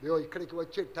 మేము ఇక్కడికి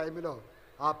వచ్చే టైంలో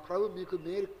ఆ ప్రభు మీకు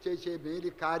మేలు చేసే మేలు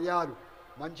కార్యాలు,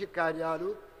 మంచి కార్యాలు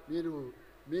మీరు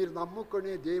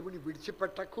నమ్ముకునే దేవుని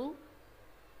విడిచిపెట్టకు.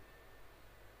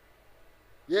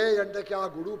 ఏ ఎండకి ఆ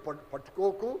గుడువు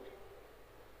పట్టుకోకు.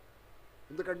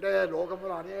 ఎందుకంటే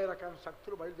లోకంలో అనేక రకాల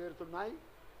శక్తులు బయలుదేరుతున్నాయి.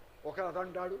 ఒకరు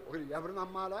అదంటాడు, ఒకరు ఎవరు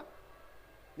నమ్మాలా,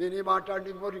 నేనే మాట్లాడి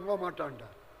ఇంకో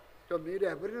మాట్లాడారు. సో మీరు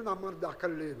ఎవరిని నమ్మద్దు,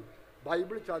 అక్కర్లేదు.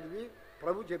 బైబిల్ చదివి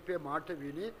ప్రభు చెప్పే మాట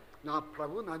విని, నా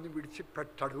ప్రభు నన్ను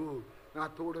విడిచిపెట్టడు, నా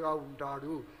తోడుగా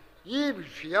ఉంటాడు. ఈ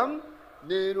విషయం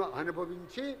నేను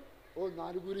అనుభవించి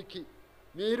నలుగురికి,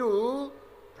 మీరు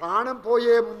ప్రాణం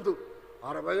పోయే ముందు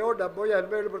 60, 70,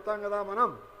 80 ఏళ్ళు పుడతాం కదా మనం.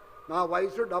 నా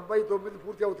వయసు 79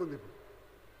 పూర్తి అవుతుంది ఇప్పుడు,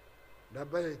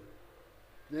 75.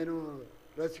 నేను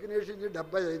రెసిగ్నేషన్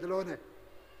 75లోనే.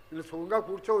 నేను సుఖంగా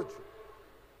కూర్చోవచ్చు,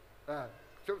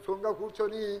 సుఖంగా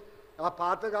కూర్చొని ఆ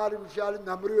పాతకాల విషయాలు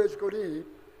నెమరు వేసుకొని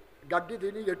గడ్డి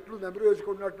తిని ఎట్లు నెమరు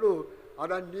వేసుకున్నట్లు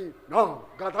అవన్నీ నో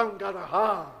గతం కదా.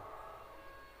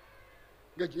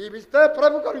 ఇంకా జీవిస్తే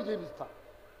ప్రభు కొరకు జీవిస్తా.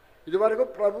 ఇదివరకు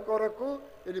ప్రభు కొరకు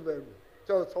వెళ్ళిపోయాడు.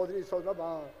 సో సోదరి సోదరు, మా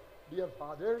dear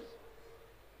fathers,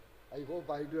 I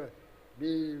hope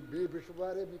me bishop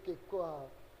వారే మీకు ఎక్కువ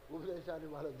ఉపదేశాలు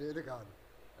వాళ్ళ నేను కాదు.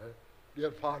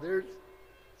 డియర్ ఫాదర్స్,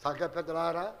 సంఘ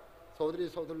పెద్దలారా, సోదరి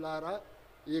సోదరులారా,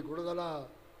 ఈ గుడుదల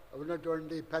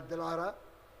ఉన్నటువంటి పెద్దలారా,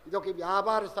 ఇది ఒక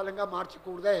వ్యాపార స్థలంగా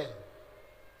మార్చకూడదే.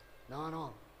 నానో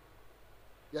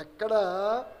ఎక్కడ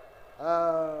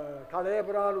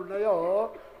కళేబరాలు ఉన్నాయో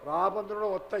రాబందులో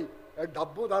వస్తాయి.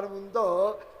 డబ్బు ధనం ఉందో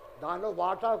దానిలో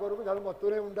వాటా కొరకు ధనం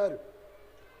వస్తూనే ఉంటారు.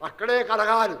 అక్కడే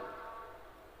కలగాలి.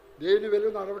 దేని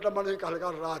వెలుగు నడవటం అనేది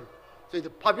కలగాలి రారు. సో ఇది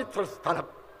పవిత్ర స్థలం.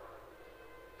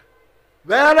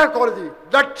 వేల కొలది,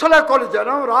 లక్షల కొలది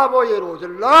జనం రాబోయే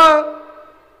రోజుల్లో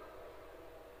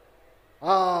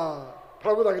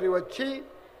ప్రభు దగ్గరికి వచ్చి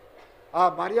ఆ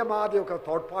మరియమాది యొక్క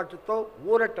తోడ్పాటుతో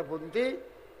ఊరట పొంది,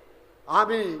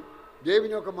 ఆమె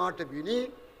దేవుని యొక్క మాట విని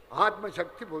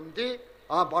ఆత్మశక్తి పొంది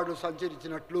ఆ పాడు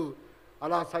సంచరించినట్లు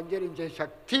అలా సంచరించే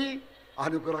శక్తి,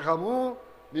 అనుగ్రహము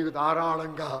మీకు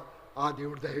ధారాళంగా ఆ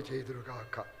దేవుడు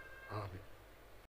దయచేయుదురుగాక. ఆమె